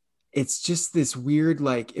 It's just this weird,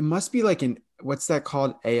 like, it must be like what's that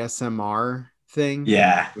called? ASMR thing.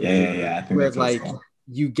 Yeah. I think where like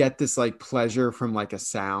you get this like pleasure from like a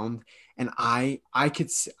sound. And I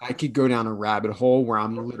could go down a rabbit hole where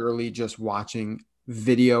I'm literally just watching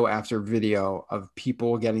video after video of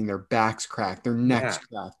people getting their backs cracked, their necks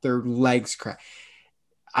cracked, their legs cracked.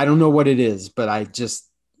 I don't know what it is, but I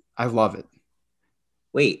love it.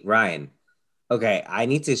 Wait, Ryan. Okay, I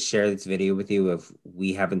need to share this video with you if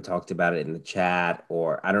we haven't talked about it in the chat,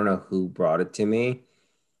 or I don't know who brought it to me,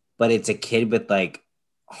 but it's a kid with like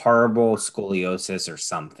horrible scoliosis or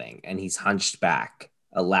something, and he's hunched back,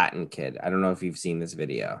 a Latin kid. I don't know if you've seen this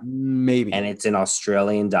video. Maybe. And it's an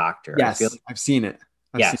Australian doctor. Yes, I've seen it.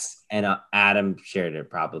 And Adam shared it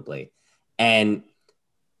probably. And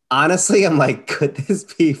honestly, I'm like, could this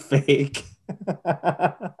be fake?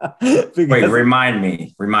 Wait, remind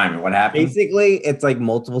me what happened. Basically, it's like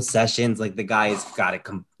multiple sessions. Like the guy has got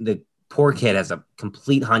the poor kid has a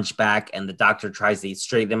complete hunchback, and the doctor tries to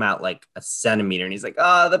straighten him out like a centimeter, and he's like,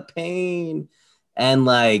 "Oh, the pain!" And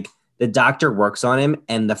like the doctor works on him,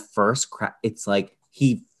 and the first crack, it's like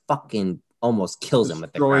he fucking almost kills him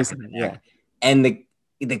with the crack in the neck. And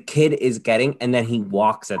the kid is getting, and then he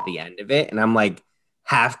walks at the end of it, and I'm like,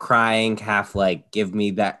 half crying, half like, give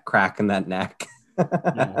me that crack in that neck.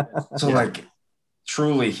 So like,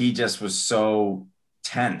 truly, he just was so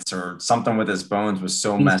tense or something with his bones was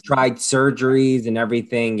so He's messed. tried surgeries and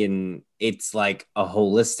everything, and it's like a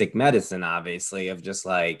holistic medicine, obviously, of just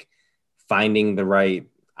like finding the right.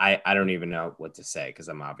 I don't even know what to say because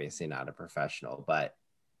I'm obviously not a professional, but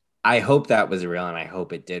I hope that was real and I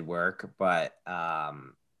hope it did work. But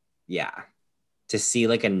yeah, to see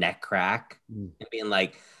like a neck crack and being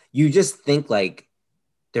like, you just think like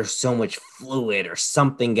there's so much fluid or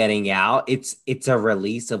something getting out. It's a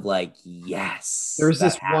release of like, yes. There's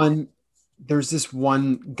this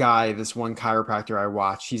one guy, this one chiropractor I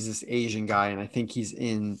watch. He's this Asian guy, and I think he's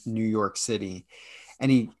in New York City. And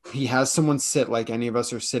he has someone sit like any of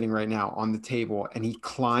us are sitting right now on the table, and he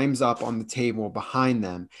climbs up on the table behind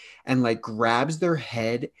them and like grabs their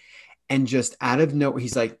head, and just out of nowhere,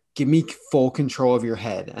 he's like, give me full control of your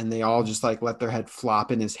head. And they all just like let their head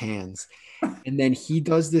flop in his hands. And then he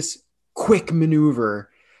does this quick maneuver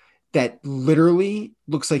that literally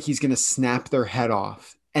looks like he's going to snap their head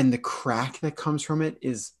off. And the crack that comes from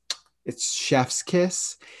it's chef's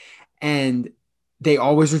kiss. And they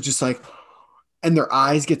always are just like, and their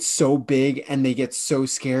eyes get so big and they get so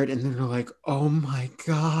scared. And then they're like, oh my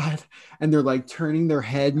God. And they're like turning their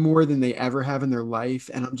head more than they ever have in their life.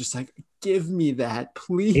 And I'm just like, give me that,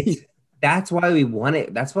 please. That's why we want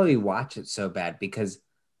it. That's why we watch it so bad. Because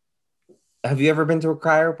have you ever been to a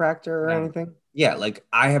chiropractor or anything? Yeah, like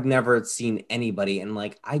I have never seen anybody, and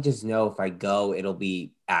like I just know if I go, it'll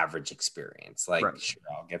be average experience. Like, sure,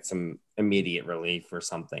 I'll get some immediate relief or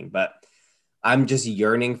something, but I'm just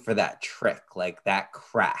yearning for that trick, like that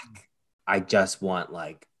crack. I just want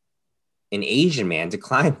like an Asian man to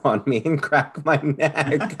climb on me and crack my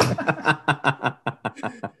neck.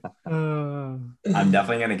 I'm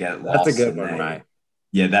definitely gonna get lost. That's a good one, right?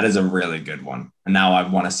 Yeah, that is a really good one. And now I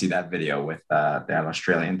want to see that video with that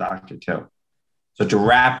Australian doctor too. So to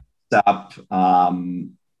wrap up, my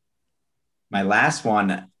last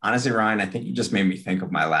one, honestly, Ryan, I think you just made me think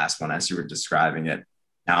of my last one as you were describing it.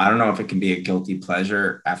 Now, I don't know if it can be a guilty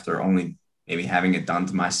pleasure after only maybe having it done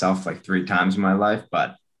to myself like 3 times in my life,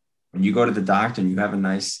 but when you go to the doctor and you have a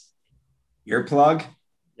nice earplug,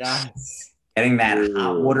 yes, getting that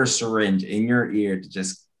hot water syringe in your ear to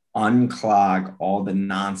just unclog all the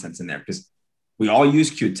nonsense in there, because we all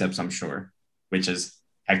use Q-tips, I'm sure, which is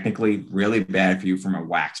technically really bad for you from a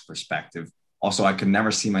wax perspective. Also, I could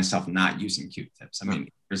never see myself not using Q-tips. I mean,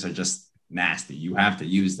 ears are just nasty. You have to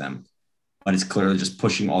use them, but it's clearly just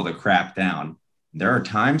pushing all the crap down. There are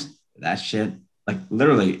times that shit, like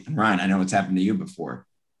literally, Ryan, I know it's happened to you before.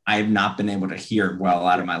 I have not been able to hear well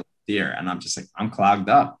out of my left ear, and I'm just like, I'm clogged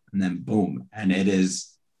up, and then boom. And that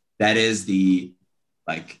is the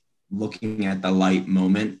like looking at the light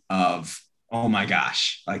moment of, oh my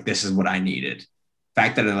gosh, like this is what I needed. The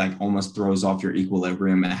fact that it like almost throws off your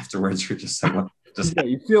equilibrium afterwards, you're just like, what just yeah,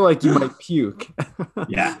 you feel like you might puke.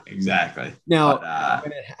 Yeah, exactly. Now,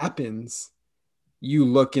 when it happens, you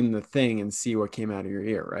look in the thing and see what came out of your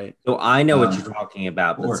ear, right? So I know what you're talking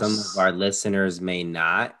about, but some of our listeners may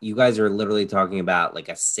not. You guys are literally talking about like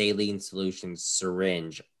a saline solution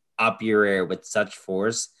syringe up your ear with such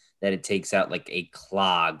force that it takes out like a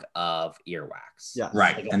clog of earwax. Yeah.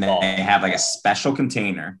 Right. Like and they have like a special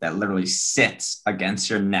container that literally sits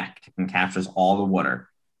against your neck and captures all the water.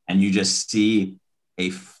 And you just see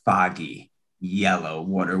a foggy yellow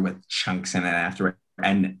water with chunks in it after.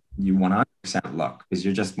 And you 100% look, because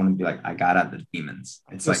you just want to be like, I got out the demons.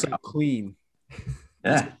 It's like clean.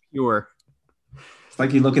 Yeah. It's pure. It's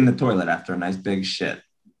like you look in the toilet after a nice big shit.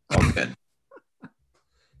 All good.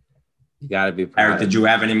 You got to be proud. Eric, did you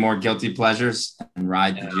have any more guilty pleasures? And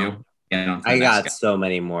Ryan, did you? I got so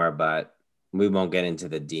many more, but we won't get into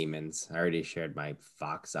the demons. I already shared my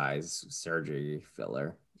fox eyes surgery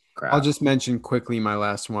filler crap. I'll just mention quickly my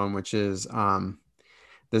last one, which is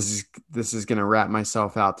this is going to wrap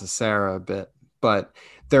myself out to Sarah a bit, but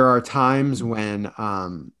there are times when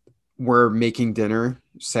we're making dinner,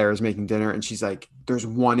 Sarah's making dinner, and she's like, there's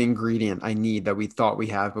one ingredient I need that we thought we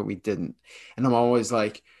have, but we didn't. And I'm always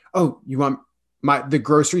like, oh, you want the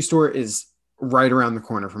grocery store is right around the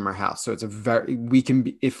corner from our house. So it's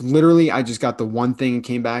if literally I just got the one thing and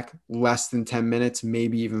came back less than 10 minutes,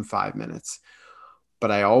 maybe even 5 minutes,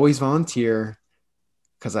 but I always volunteer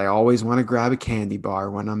because I always want to grab a candy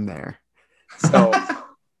bar when I'm there. So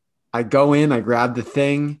I go in, I grab the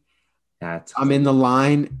thing. I'm in the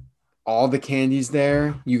line. All the candy's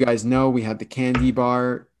there. You guys know we had the candy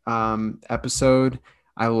bar episode.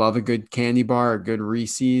 I love a good candy bar, a good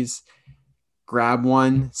Reese's. Grab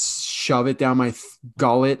one, shove it down my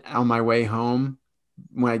gullet on my way home.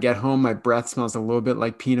 When I get home, my breath smells a little bit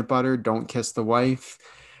like peanut butter. Don't kiss the wife.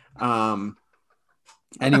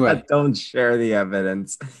 Anyway. Don't share the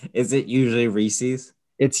evidence. Is it usually Reese's?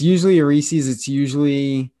 It's usually a Reese's. It's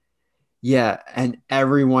usually, yeah. And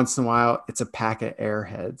every once in a while, it's a pack of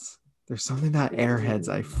Airheads. There's something about Airheads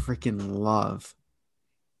I freaking love.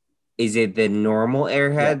 Is it the normal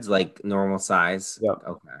Airheads, like normal size? Yep.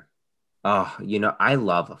 Okay. Oh, I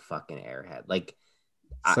love a fucking Airhead. Like,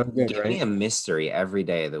 So good, give me right? a mystery every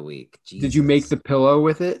day of the week. Did you make Jesus. the pillow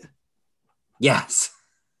with it? Yes.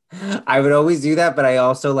 I would always do that, but I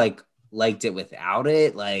also liked it without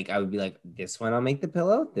it. Like, I would be like, this one I'll make the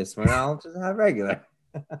pillow. This one I'll just have regular.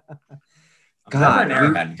 I'm never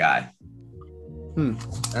an Airhead guy.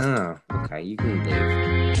 Oh, okay. You can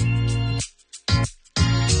leave.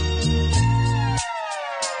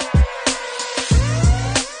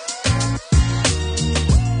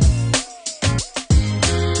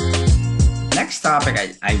 Next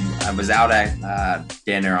topic, I was out at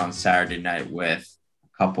dinner on Saturday night with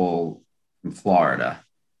a couple from Florida.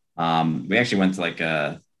 We actually went to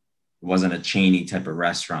it wasn't a chainy type of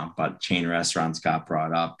restaurant, but chain restaurants got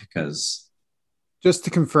brought up because. Just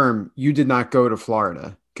to confirm, you did not go to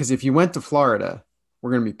Florida, because if you went to Florida,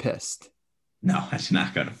 we're going to be pissed. No, I did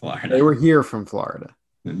not go to Florida. They were here from Florida.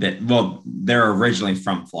 They're originally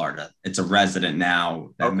from Florida. It's a resident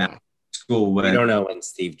now that Okay. school with. We don't know when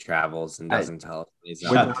Steve travels and doesn't tell us. He's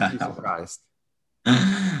Would not. not be surprised.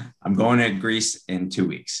 I'm going to Greece in 2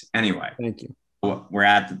 weeks. Anyway, Thank you. we're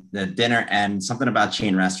at the dinner and something about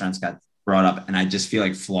chain restaurants got brought up. And I just feel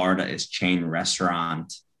like Florida is chain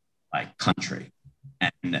restaurant country.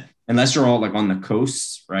 And unless you're all on the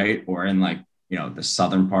coasts, right? Or in the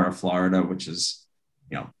southern part of Florida, which is,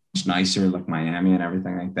 much nicer, like Miami and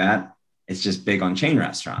everything like that. It's just big on chain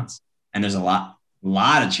restaurants. And there's a lot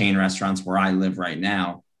of chain restaurants where I live right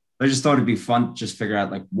now. I just thought it'd be fun to just figure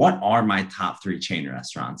out what are my top 3 chain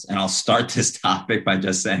restaurants. And I'll start this topic by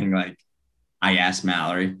just saying I asked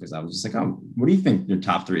Mallory because I was just oh, what do you think your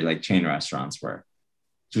top 3 chain restaurants were?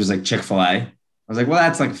 She was like Chick-fil-A. I was like, well,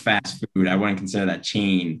 that's fast food. I wouldn't consider that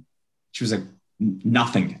chain. She was like,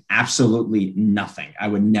 nothing, absolutely nothing. I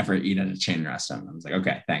would never eat at a chain restaurant. I was like,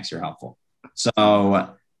 okay, thanks, you're helpful. So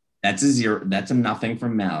that's a 0. That's a nothing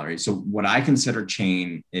from Mallory. So what I consider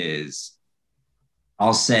chain is,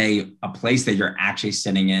 I'll say a place that you're actually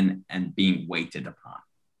sitting in and being waited upon.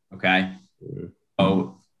 Okay.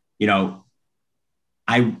 So,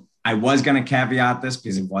 I was going to caveat this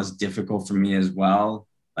because it was difficult for me as well.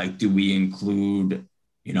 Do we include,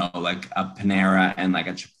 a Panera and a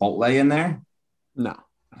Chipotle in there? No.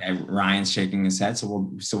 Okay, Ryan's shaking his head. So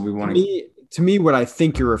we want to me, what I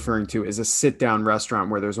think you're referring to is a sit-down restaurant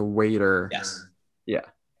where there's a waiter. Yes. Yeah.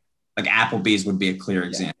 Applebee's would be a clear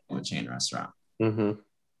example of a chain restaurant. Mm-hmm.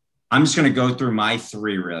 I'm just going to go through my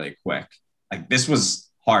 3 really quick. This was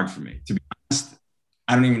hard for me. To be honest,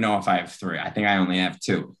 I don't even know if I have 3. I think I only have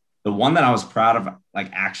 2. The one that I was proud of,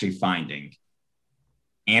 actually finding,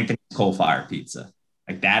 Anthony's Coal Fire Pizza.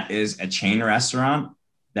 That is a chain restaurant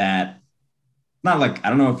that not I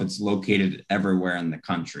don't know if it's located everywhere in the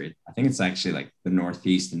country. I think it's actually the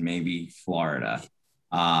Northeast and maybe Florida.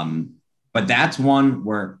 But that's one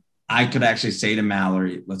where I could actually say to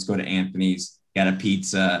Mallory, let's go to Anthony's, get a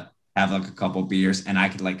pizza, have a couple beers, and I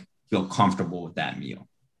could feel comfortable with that meal.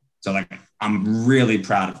 So I'm really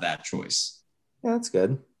proud of that choice. Yeah, that's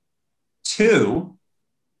good. 2,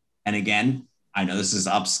 and again, I know this is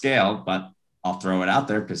upscale, but I'll throw it out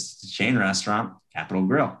there because it's a chain restaurant, Capitol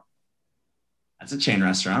Grill. That's a chain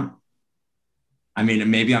restaurant. I mean,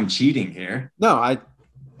 maybe I'm cheating here. No,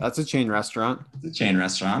 that's a chain restaurant. It's a chain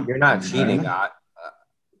restaurant. You're not cheating,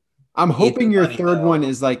 I'm hoping your third one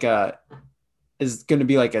is going to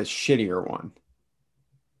be a shittier one.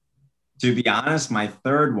 To be honest, my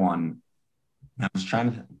third one, I was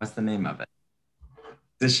trying to, what's the name of it?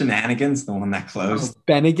 The Shenanigans, the one that closed. Oh,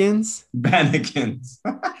 Bennigan's? Bennigan's.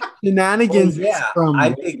 Shenanigans. Yeah,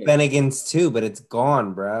 I picked Bennigan's too, but it's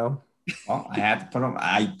gone, bro. Well, I had to put them.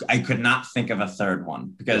 I could not think of a third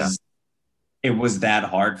one because it was that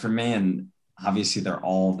hard for me. And obviously they're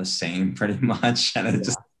all the same pretty much. And it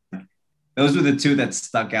just, those were the 2 that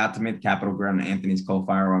stuck out to me, the Capitol Grill and Anthony's Coal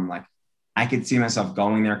Fire, where I'm I could see myself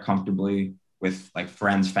going there comfortably with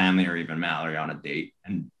friends, family, or even Mallory on a date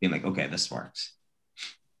and being okay, this works.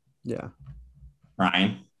 Yeah.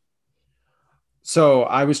 Ryan? So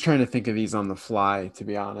I was trying to think of these on the fly, to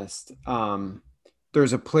be honest.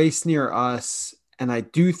 There's a place near us, and I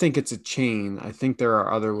do think it's a chain. I think there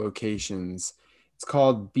are other locations. It's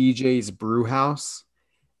called BJ's Brew House,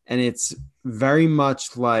 and it's very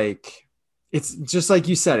much it's just like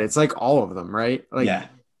you said, it's all of them, right?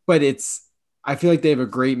 But I feel like they have a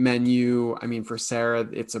great menu. I mean, for Sarah,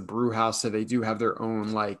 it's a brew house, so they do have their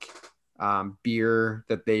own beer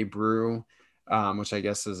that they brew, which I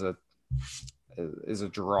guess is is a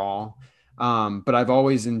draw. But I've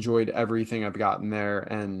always enjoyed everything I've gotten there,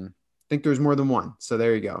 and I think there's more than one. So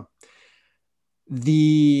there you go.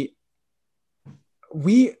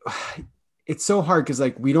 It's so hard because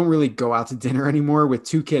like we don't really go out to dinner anymore with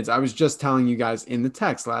two kids. I was just telling you guys in the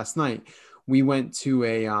text last night, we went to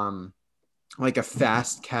a like a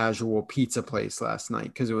fast casual pizza place last night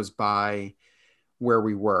because it was by where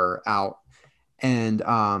we were out. And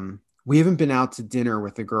we haven't been out to dinner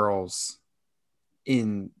with the girls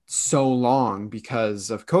in so long because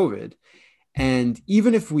of COVID. And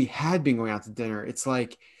even if we had been going out to dinner, it's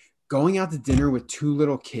like going out to dinner with two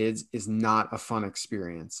little kids is not a fun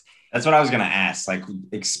experience. That's what I was going to ask. Like,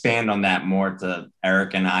 expand on that more to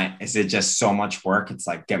Eric and I. Is it just so much work? It's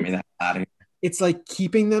like, get me the hell out of here. It's like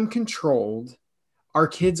keeping them controlled. Our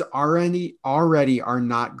kids already are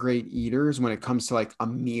not great eaters when it comes to like a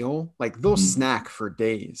meal. Like they'll snack for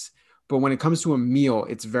days, but when it comes to a meal,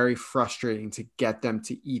 it's very frustrating to get them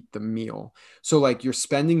to eat the meal. So like you're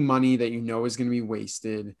spending money that you know is going to be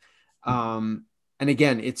wasted. And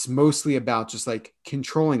again, it's mostly about just like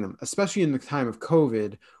controlling them, especially in the time of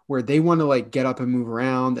COVID where they want to like get up and move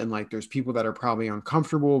around. And like, there's people that are probably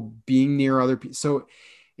uncomfortable being near other people. So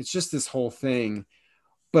it's just this whole thing.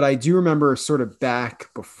 But I do remember sort of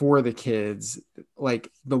back before the kids,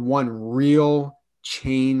 like the one real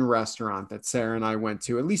chain restaurant that Sarah and I went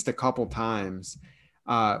to at least a couple times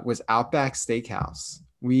was Outback Steakhouse.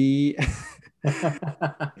 We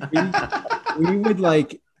would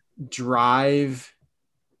like drive.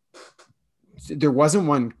 There wasn't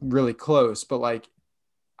one really close, but like,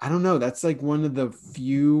 I don't know. That's like one of the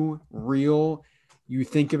few real, you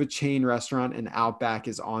think of a chain restaurant and Outback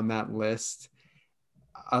is on that list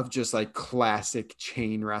of just like classic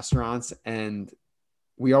chain restaurants. And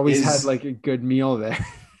we always had like a good meal there.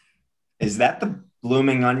 Is that the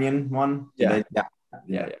Blooming Onion one? Yeah.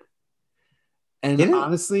 And didn't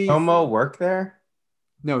honestly, Tomo work there?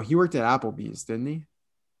 No, he worked at Applebee's, didn't he?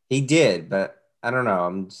 He did, but I don't know.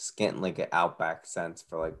 I'm just getting like an Outback sense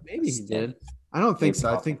for like maybe he did. I don't think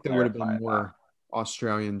so. I think there would have been clarify more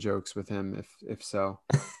Australian jokes with him if so.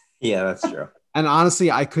 Yeah, that's true. And honestly,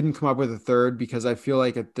 I couldn't come up with a third because I feel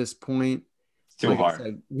like at this point, it's too hard. I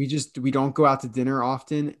said, we don't go out to dinner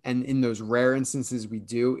often. And in those rare instances we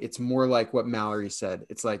do, it's more like what Mallory said.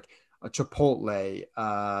 It's like a Chipotle,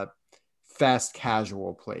 fast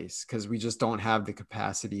casual place because we just don't have the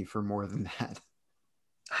capacity for more than that.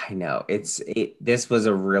 I know this was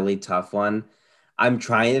a really tough one. I'm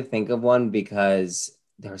trying to think of one because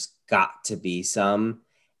there's got to be some.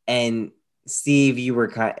 And Steve, you were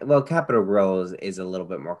Capital Grill is a little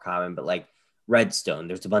bit more common, but like Redstone,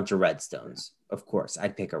 there's a bunch of Redstones. Of course,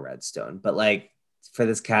 I'd pick a Redstone, but like for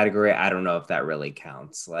this category, I don't know if that really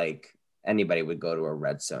counts. Like anybody would go to a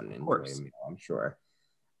Redstone and enjoy a meal, I'm sure.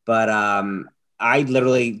 But I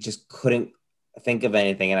literally just couldn't think of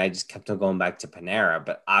anything, and I just kept on going back to Panera.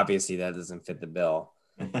 But obviously, that doesn't fit the bill.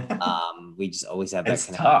 We just always have that it's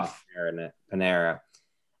tough. Panera.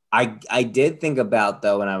 I did think about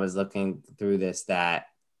though when I was looking through this that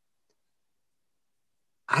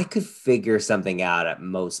I could figure something out at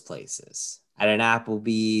most places. At an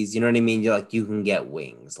Applebee's, you know what I mean? You can get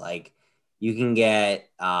wings, like you can get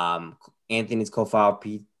Anthony's Cold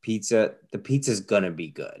Pizza. The pizza's gonna be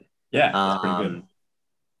good. Yeah, it's pretty good.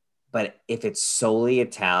 But if it's solely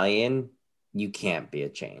Italian, you can't be a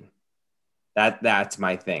chain. That's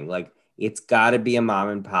my thing. Like it's got to be a mom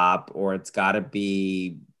and pop, or it's got to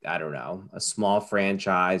be, I don't know, a small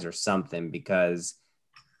franchise or something, because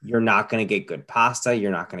you're not going to get good pasta.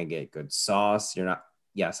 You're not going to get good sauce.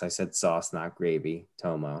 Yes, I said sauce, not gravy,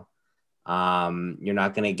 Tomo. You're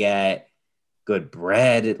not going to get good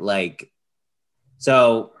bread.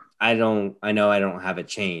 So I know I don't have a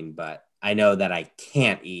chain, but I know that I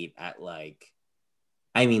can't eat at look,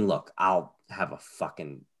 I'll have a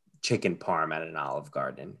fucking chicken parm at an Olive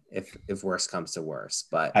Garden if worse comes to worse.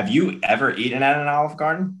 But have you ever eaten at an Olive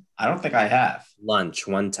Garden? I don't think I have. Lunch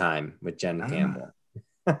one time with Jen Campbell.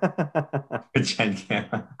 With Jen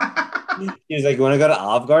Campbell. He was like, "You want to go to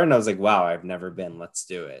Olive Garden?" I was like, "Wow, I've never been. Let's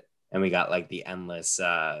do it." And we got like the endless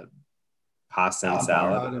pasta and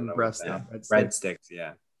salad and breadsticks.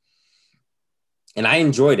 Yeah. And I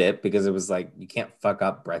enjoyed it because it was like, you can't fuck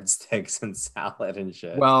up breadsticks and salad and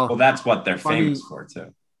shit. Well, that's what they're famous for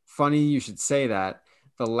too. Funny you should say that.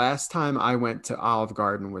 The last time I went to Olive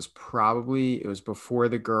Garden was before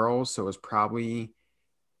the girls. So it was probably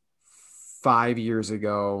 5 years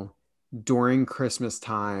ago during Christmas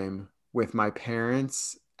time with my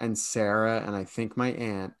parents and Sarah, and I think my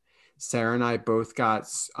aunt. Sarah and I both got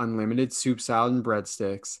unlimited soup, salad, and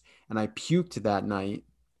breadsticks, and I puked that night.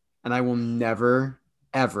 And I will never,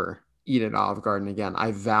 ever eat at Olive Garden again.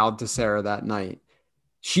 I vowed to Sarah that night.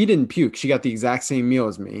 She didn't puke. She got the exact same meal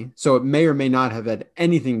as me. So it may or may not have had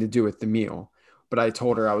anything to do with the meal. But I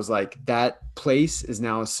told her, I was like, that place is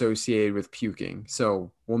now associated with puking.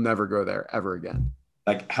 So we'll never go there ever again.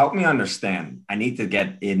 Like, help me understand. I need to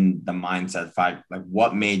get in the mindset. Like,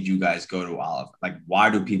 what made you guys go to Olive? Like, why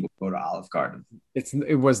do people go to Olive Garden?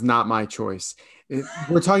 It was not my choice.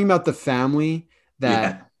 We're talking about the family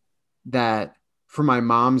that for my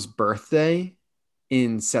mom's birthday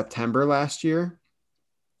in September last year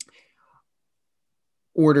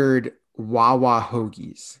ordered Wawa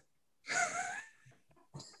hoagies.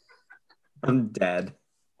 I'm dead.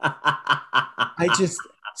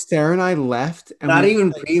 Sarah and I left. And not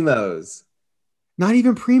even Primos. Not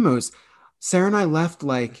even Primos. Sarah and I left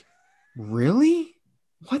like, really?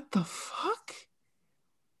 What the fuck?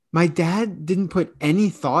 My dad didn't put any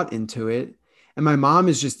thought into it. And my mom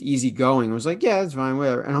is just easygoing. Was like, yeah, it's fine,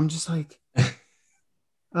 whatever. And I'm just like,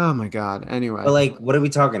 oh my God. Anyway. But like, what are we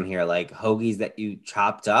talking here? Like hoagies that you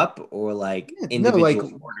chopped up or like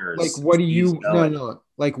individual orders? Like, what do you, no.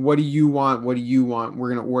 Like, what do you want? What do you want?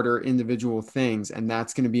 We're going to order individual things. And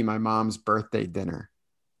that's going to be my mom's birthday dinner.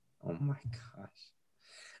 Oh my gosh.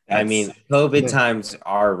 I mean, COVID times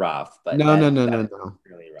are rough, but no.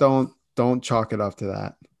 Really rough. Don't chalk it up to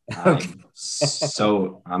that.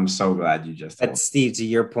 I'm so glad you just. But Steve, to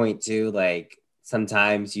your point too, like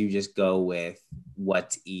sometimes you just go with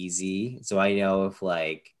what's easy. So I know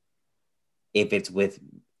if it's with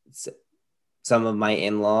some of my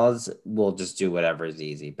in-laws, we'll just do whatever is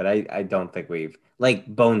easy. But I don't think we've like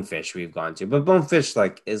Bonefish we've gone to, but Bonefish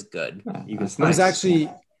like is good.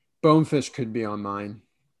 Bonefish could be on mine.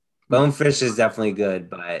 Bonefish is definitely good,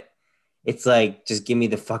 but it's like, just give me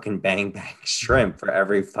the fucking bang bang shrimp for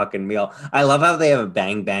every fucking meal. I love how they have a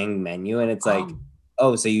bang bang menu, and it's like,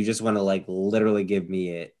 oh, so you just want to like literally give me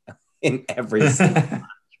it in every single.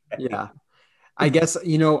 Yeah. I guess,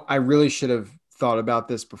 I really should have thought about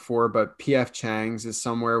this before, but PF Chang's is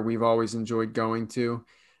somewhere we've always enjoyed going to.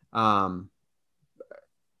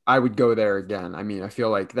 I would go there again. I mean, I feel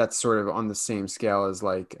like that's sort of on the same scale as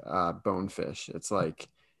like Bonefish. It's like,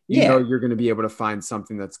 you're going to be able to find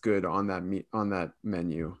something that's good on that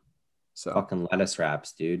menu. So fucking lettuce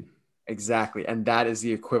wraps, dude. Exactly. And that is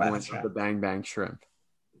the equivalent of the bang bang shrimp.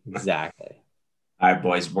 Exactly. All right,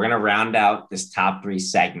 boys, we're going to round out this top 3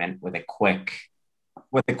 segment with a quick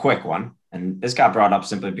one. And this got brought up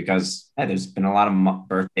simply because there's been a lot of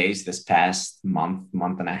birthdays this past month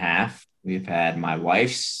and a half. We've had my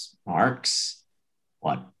wife's, Mark's,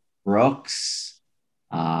 Brooks,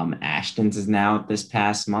 Ashton's is now this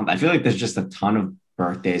past month. I feel like there's just a ton of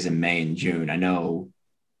birthdays in May and June. I know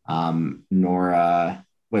Nora,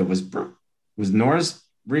 was Nora's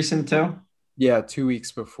recent too? Yeah, 2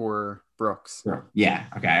 weeks before Brooks. Yeah,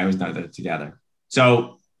 okay, I always know they're together.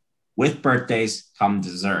 So with birthdays come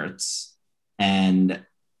desserts, and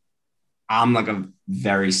I'm like a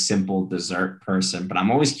very simple dessert person, but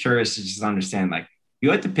I'm always curious to just understand, like,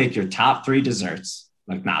 you had to pick your top 3 desserts,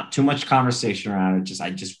 like not too much conversation around it.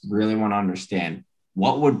 I just really want to understand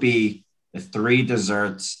what would be the 3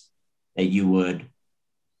 desserts that you would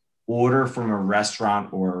order from a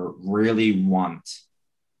restaurant or really want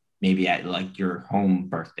maybe at like your home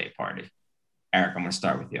birthday party. Eric, I'm going to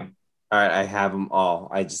start with you. All right, I have them all.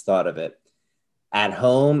 I just thought of it. At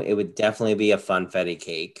home, it would definitely be a funfetti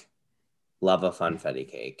cake. Love a funfetti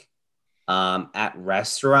cake. At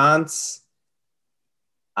restaurants,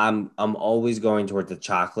 I'm always going towards the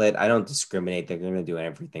chocolate. I don't discriminate. They're going to do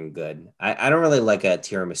everything good. I don't really like a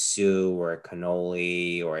tiramisu or a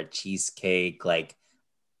cannoli or a cheesecake. Like,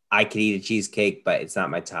 I could eat a cheesecake, but it's not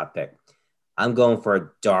my top pick. I'm going for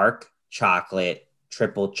a dark chocolate,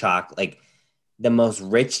 triple chocolate, like the most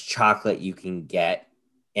rich chocolate you can get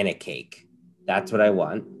in a cake. That's what I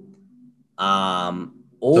want.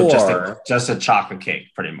 Or so just a chocolate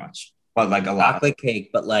cake, pretty much, but like a chocolate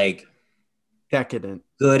cake, but like decadent,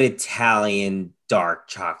 good Italian dark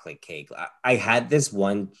chocolate cake. I had this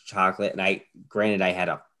one chocolate, and I had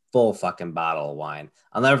a full fucking bottle of wine.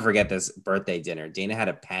 I'll never forget this birthday dinner. Dana had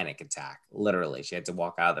a panic attack. Literally, she had to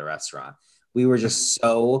walk out of the restaurant. We were just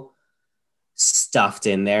so stuffed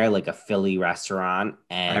in there, like a Philly restaurant.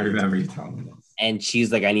 And I remember you telling me this. And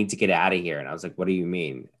she's like, I need to get out of here. And I was like, what do you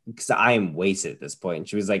mean? Because I am wasted at this point. And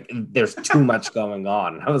she was like, there's too much going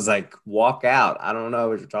on. And I was like, walk out. I don't know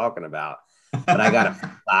what you're talking about. But I got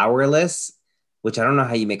a flourless, which I don't know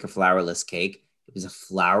how you make a flourless cake. It was a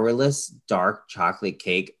flourless dark chocolate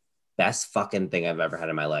cake. Best fucking thing I've ever had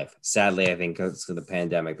in my life. Sadly, I think because of the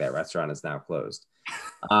pandemic, that restaurant is now closed.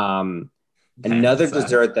 Another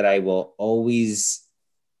dessert that I will always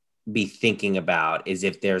be thinking about is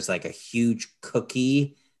if there's like a huge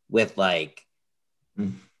cookie with like,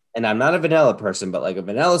 and I'm not a vanilla person, but like a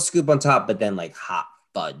vanilla scoop on top, but then like hot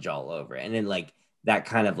fudge all over it. And then like that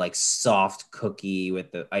kind of like soft cookie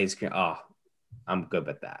with the ice cream. Oh, I'm good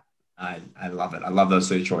with that. I love it. I love those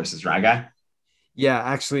three choices, right, guy? Yeah,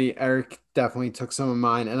 actually, Eric definitely took some of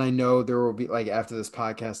mine, and I know there will be like after this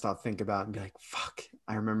podcast, I'll think about it and be like, "Fuck,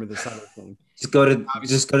 I remember this other thing." Just go to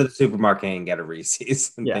the supermarket and get a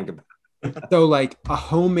Reese's and think about it. So, like a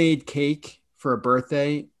homemade cake for a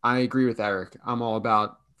birthday, I agree with Eric. I'm all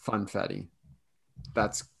about funfetti.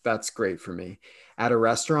 That's great for me. At a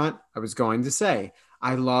restaurant, I was going to say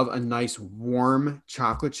I love a nice warm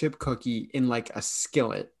chocolate chip cookie in like a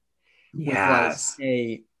skillet with like Yes.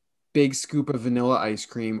 a big scoop of vanilla ice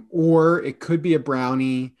cream, or it could be a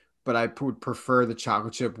brownie, but I would prefer the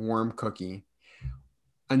chocolate chip warm cookie.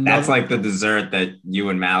 That's like the dessert that you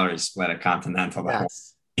and Mallory split at Continental.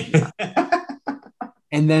 Yes. Yeah.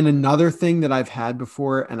 And then another thing that I've had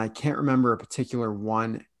before, and I can't remember a particular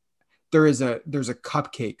one. There's a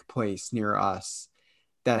cupcake place near us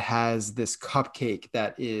that has this cupcake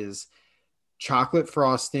that is chocolate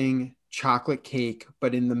frosting, chocolate cake,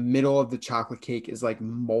 but in the middle of the chocolate cake is like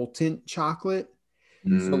molten chocolate.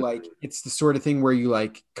 So like it's the sort of thing where you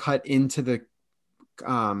like cut into the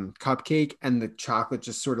cupcake and the chocolate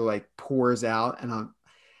just sort of like pours out, and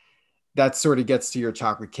that sort of gets to your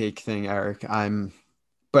chocolate cake thing, Eric.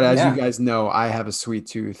 But as you guys know, I have a sweet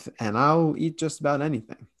tooth and I'll eat just about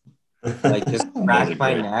anything. Like just crack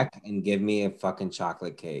my neck and give me a fucking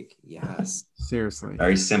chocolate cake. Yes. Seriously.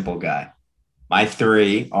 Very simple guy. My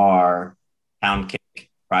three are pound cake,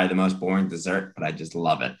 probably the most boring dessert, but I just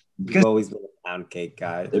love it. You've always been a pound cake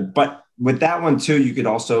guy. But with that one too, you could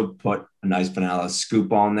also put a nice vanilla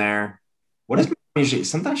scoop on there. What is usually?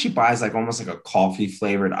 Sometimes she buys like almost like a coffee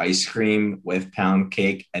flavored ice cream with pound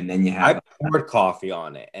cake, and then you have I poured coffee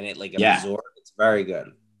on it, and it like absorbs. It's very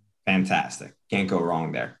good. Fantastic. Can't go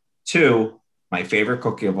wrong there. Two, my favorite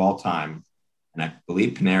cookie of all time, and I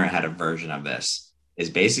believe Panera had a version of this, is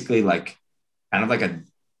basically like kind of like a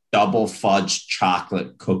double fudge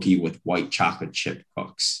chocolate cookie with white chocolate chip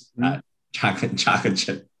cooks. Chocolate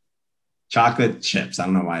chips. I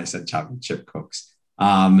don't know why I said chocolate chip cooks.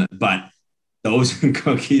 But those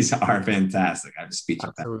cookies are fantastic. I have a speech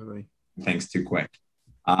of that. Thanks, too quick.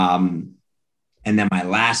 And then my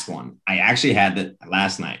last one, I actually had that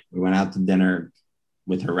last night. We went out to dinner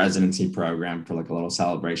with her residency program for like a little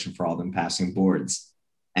celebration for all them passing boards.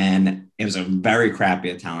 And it was a very crappy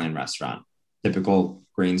Italian restaurant, typical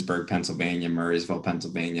Greensburg, Pennsylvania, Murraysville,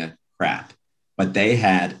 Pennsylvania crap. But they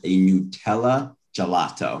had a Nutella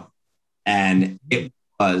gelato and it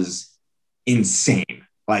was insane.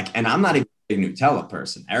 Like, and I'm not even a big Nutella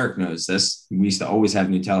person. Eric knows this. We used to always have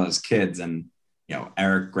Nutella as kids, and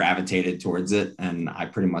Eric gravitated towards it, and I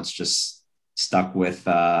pretty much just stuck with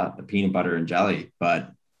the peanut butter and jelly.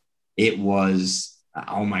 But it was,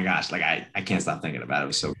 oh my gosh, like I can't stop thinking about it. It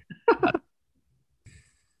was so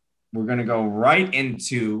We're gonna go right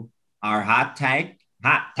into our hot tag.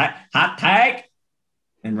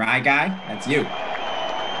 And Rye Guy, that's you.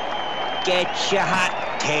 Get your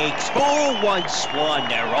hot takes. Who wants one?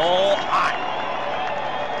 They're all hot.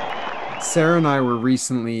 Sarah and I were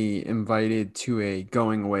recently invited to a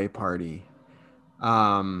going away party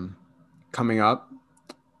coming up.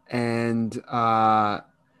 And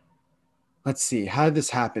let's see, how did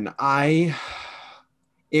this happen?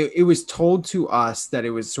 It was told to us that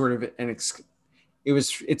it was sort of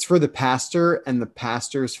it's for the pastor and the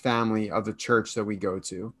pastor's family of the church that we go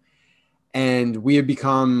to. And we have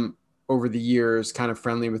become, over the years, kind of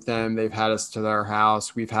friendly with them. They've had us to their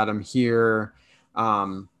house. We've had them here.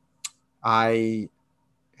 I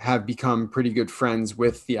have become pretty good friends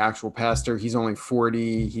with the actual pastor. He's only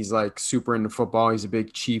 40. He's like super into football. He's a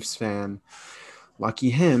big Chiefs fan.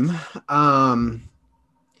 Lucky him. And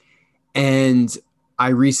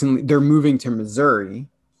they're moving to Missouri.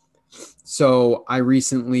 So I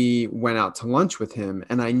recently went out to lunch with him,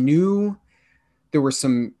 and I knew there were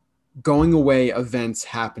some going away events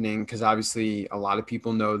happening because obviously a lot of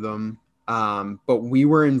people know them. But we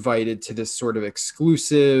were invited to this sort of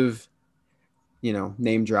exclusive,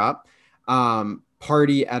 name drop,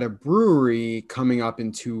 party at a brewery coming up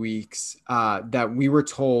in 2 weeks, that we were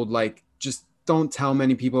told, like, just don't tell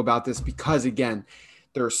many people about this because, again,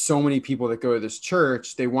 there are so many people that go to this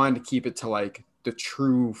church. They wanted to keep it to like the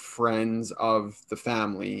true friends of the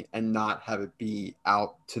family and not have it be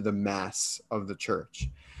out to the mass of the church.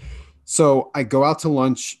 So I go out to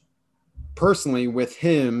lunch personally with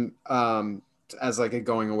him as like a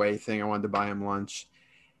going away thing. I wanted to buy him lunch.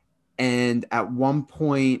 And at one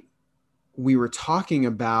point, we were talking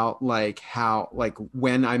about like how, like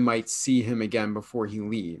when I might see him again before he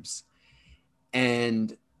leaves.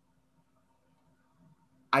 And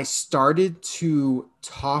I started to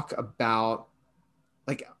talk about,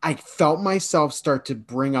 like, I felt myself start to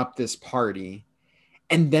bring up this party.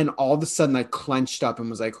 And then all of a sudden I clenched up and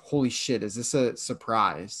was like, holy shit, is this a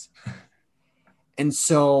surprise? And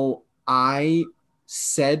so I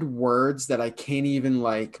said words that I can't even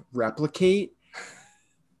like replicate.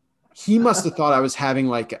 He must have thought I was having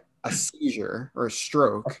like a seizure or a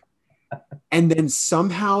stroke. And then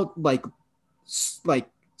somehow like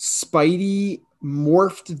Spidey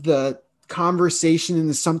morphed the conversation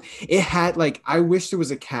into some, it had like, I wish there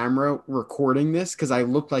was a camera recording this because I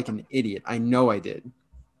looked like an idiot. I know I did.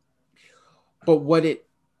 But what it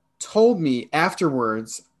told me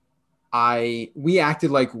afterwards, we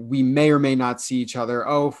acted like we may or may not see each other.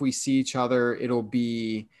 Oh, if we see each other, it'll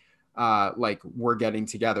be like we're getting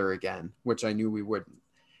together again, which I knew we wouldn't.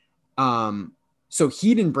 So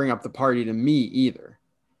he didn't bring up the party to me either.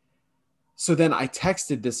 So then I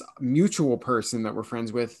texted this mutual person that we're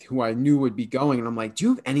friends with who I knew would be going. And I'm like, do you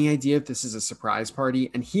have any idea if this is a surprise party?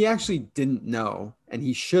 And he actually didn't know, and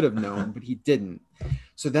he should have known, but he didn't.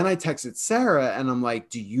 So then I texted Sarah and I'm like,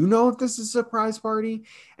 do you know if this is a surprise party?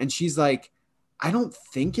 And she's like, I don't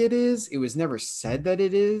think it is. It was never said that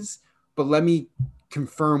it is, but let me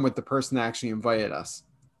confirm with the person that actually invited us.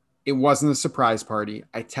 It wasn't a surprise party.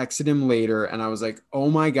 I texted him later and I was like,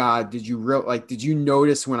 oh my God, did you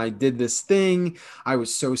notice when I did this thing? I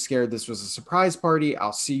was so scared this was a surprise party.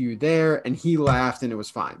 I'll see you there. And he laughed and it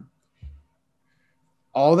was fine.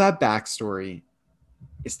 All that backstory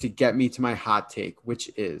is to get me to my hot take,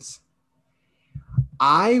 which is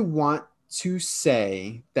I want to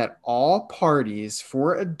say that all parties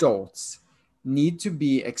for adults need to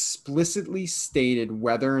be explicitly stated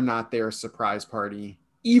whether or not they're a surprise party.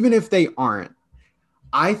 Even if they aren't,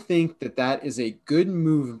 I think that that is a good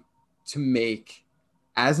move to make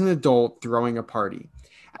as an adult throwing a party.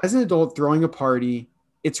 As an adult throwing a party,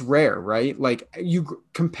 it's rare, right? Like you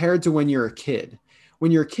compared to when you're a kid.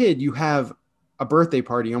 When you're a kid, you have a birthday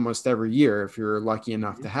party almost every year if you're lucky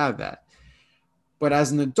enough to have that. But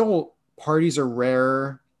as an adult, parties are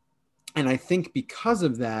rarer. And I think because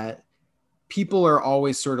of that, people are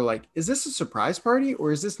always sort of like, is this a surprise party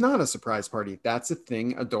or is this not a surprise party? That's a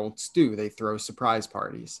thing adults do. They throw surprise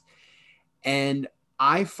parties. And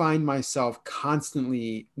I find myself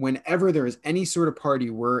constantly, whenever there is any sort of party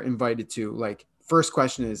we're invited to, like, first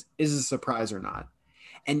question is it a surprise or not?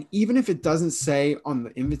 And even if it doesn't say on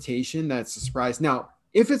the invitation that it's a surprise, now,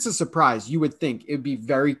 if it's a surprise, you would think it would be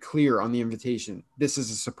very clear on the invitation, this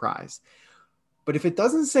is a surprise. But if it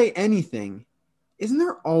doesn't say anything, isn't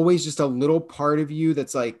there always just a little part of you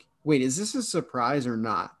that's like, wait, is this a surprise or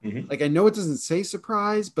not? Mm-hmm. Like, I know it doesn't say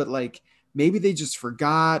surprise, but like maybe they just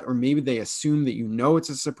forgot, or maybe they assume that you know it's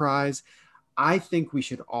a surprise. I think we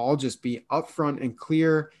should all just be upfront and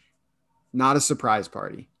clear, not a surprise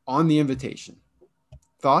party on the invitation.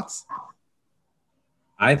 Thoughts?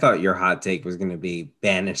 I thought your hot take was going to be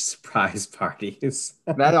banish surprise parties.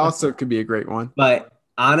 That also could be a great one. But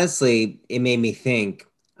honestly, it made me think.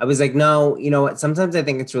 I was like, no, you know what? Sometimes I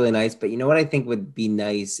think it's really nice, but you know what I think would be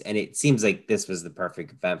nice? And it seems like this was the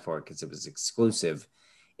perfect event for it because it was exclusive.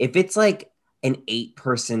 If it's like an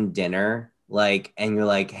 8-person dinner, like, and you're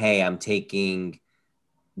like, hey, I'm taking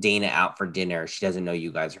Dana out for dinner. She doesn't know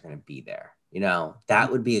you guys are going to be there. You know,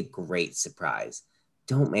 that would be a great surprise.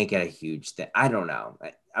 Don't make it a huge thing. I don't know.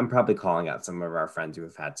 I'm probably calling out some of our friends who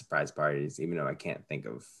have had surprise parties, even though I can't think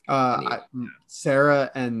of Sarah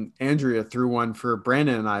and Andrea threw one for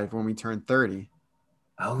Brandon and I when we turned 30.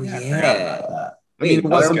 Oh, yeah. Wait,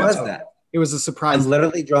 where was that? It was a surprise. I'm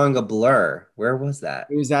literally drawing a blur. Where was that?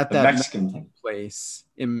 It was at that Mexican place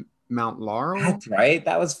in Mount Laurel. That's right.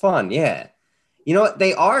 That was fun. Yeah. You know what?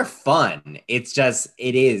 They are fun. It's just,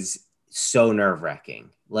 it is so nerve-wracking.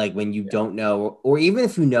 Like when you don't know, or even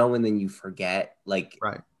if you know and then you forget, like,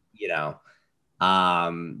 right. You know,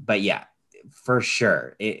 but yeah, for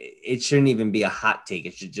sure. It shouldn't even be a hot take.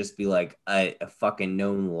 It should just be like a fucking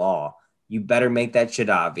known law. You better make that shit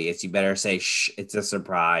obvious. You better say, shh, it's a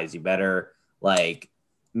surprise. You better like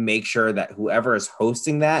make sure that whoever is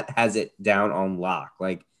hosting that has it down on lock.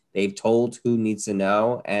 Like they've told who needs to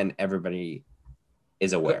know and everybody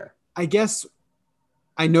is aware. I guess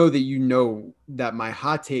I know that you know that my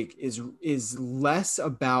hot take is less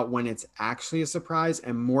about when it's actually a surprise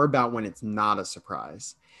and more about when it's not a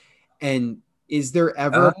surprise. And is there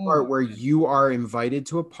ever a part where you are invited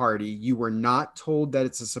to a party, you were not told that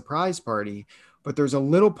it's a surprise party, but there's a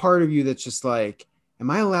little part of you that's just like,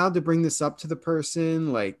 am I allowed to bring this up to the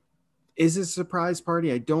person? Like, is a surprise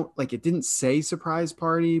party. I don't like it. Didn't say surprise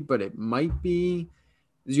party, but it might be.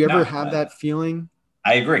 Did you ever have that feeling?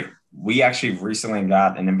 I agree. We actually recently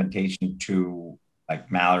got an invitation to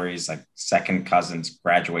like Mallory's like second cousin's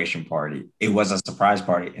graduation party. It was a surprise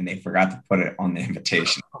party, and they forgot to put it on the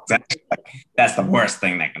invitation. That's the worst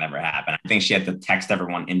thing that can ever happen. I think she had to text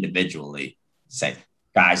everyone individually, say,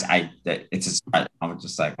 "Guys, it's a surprise." I was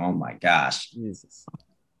just like, "Oh my gosh!" Jesus.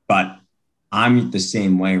 But I'm the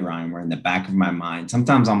same way, Ryan. We're in the back of my mind.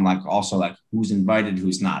 Sometimes I'm like, also like, who's invited,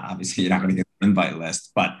 who's not. Obviously, you're not going to get the invite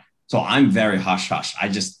list, but so I'm very hush hush. I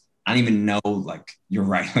don't even know, like, you're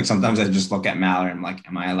right. Like, sometimes I just look at Mallory and I'm like,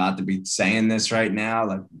 am I allowed to be saying this right now?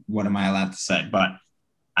 Like, what am I allowed to say? But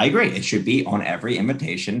I agree. It should be on every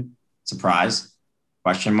invitation. Surprise?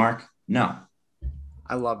 Question mark? No.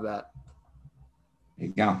 I love that. There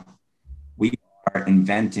you go. We are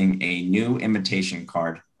inventing a new invitation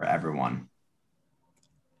card for everyone.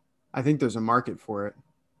 I think there's a market for it.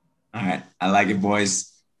 All right. I like it,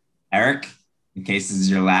 boys. Eric, in case this is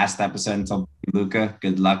your last episode until Luca,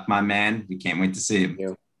 good luck, my man. We can't wait to see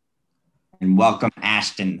him. And welcome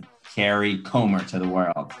Ashton Carey Comer to the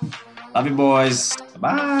world. Love you, boys.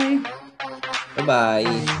 Bye-bye.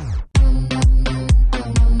 Bye-bye.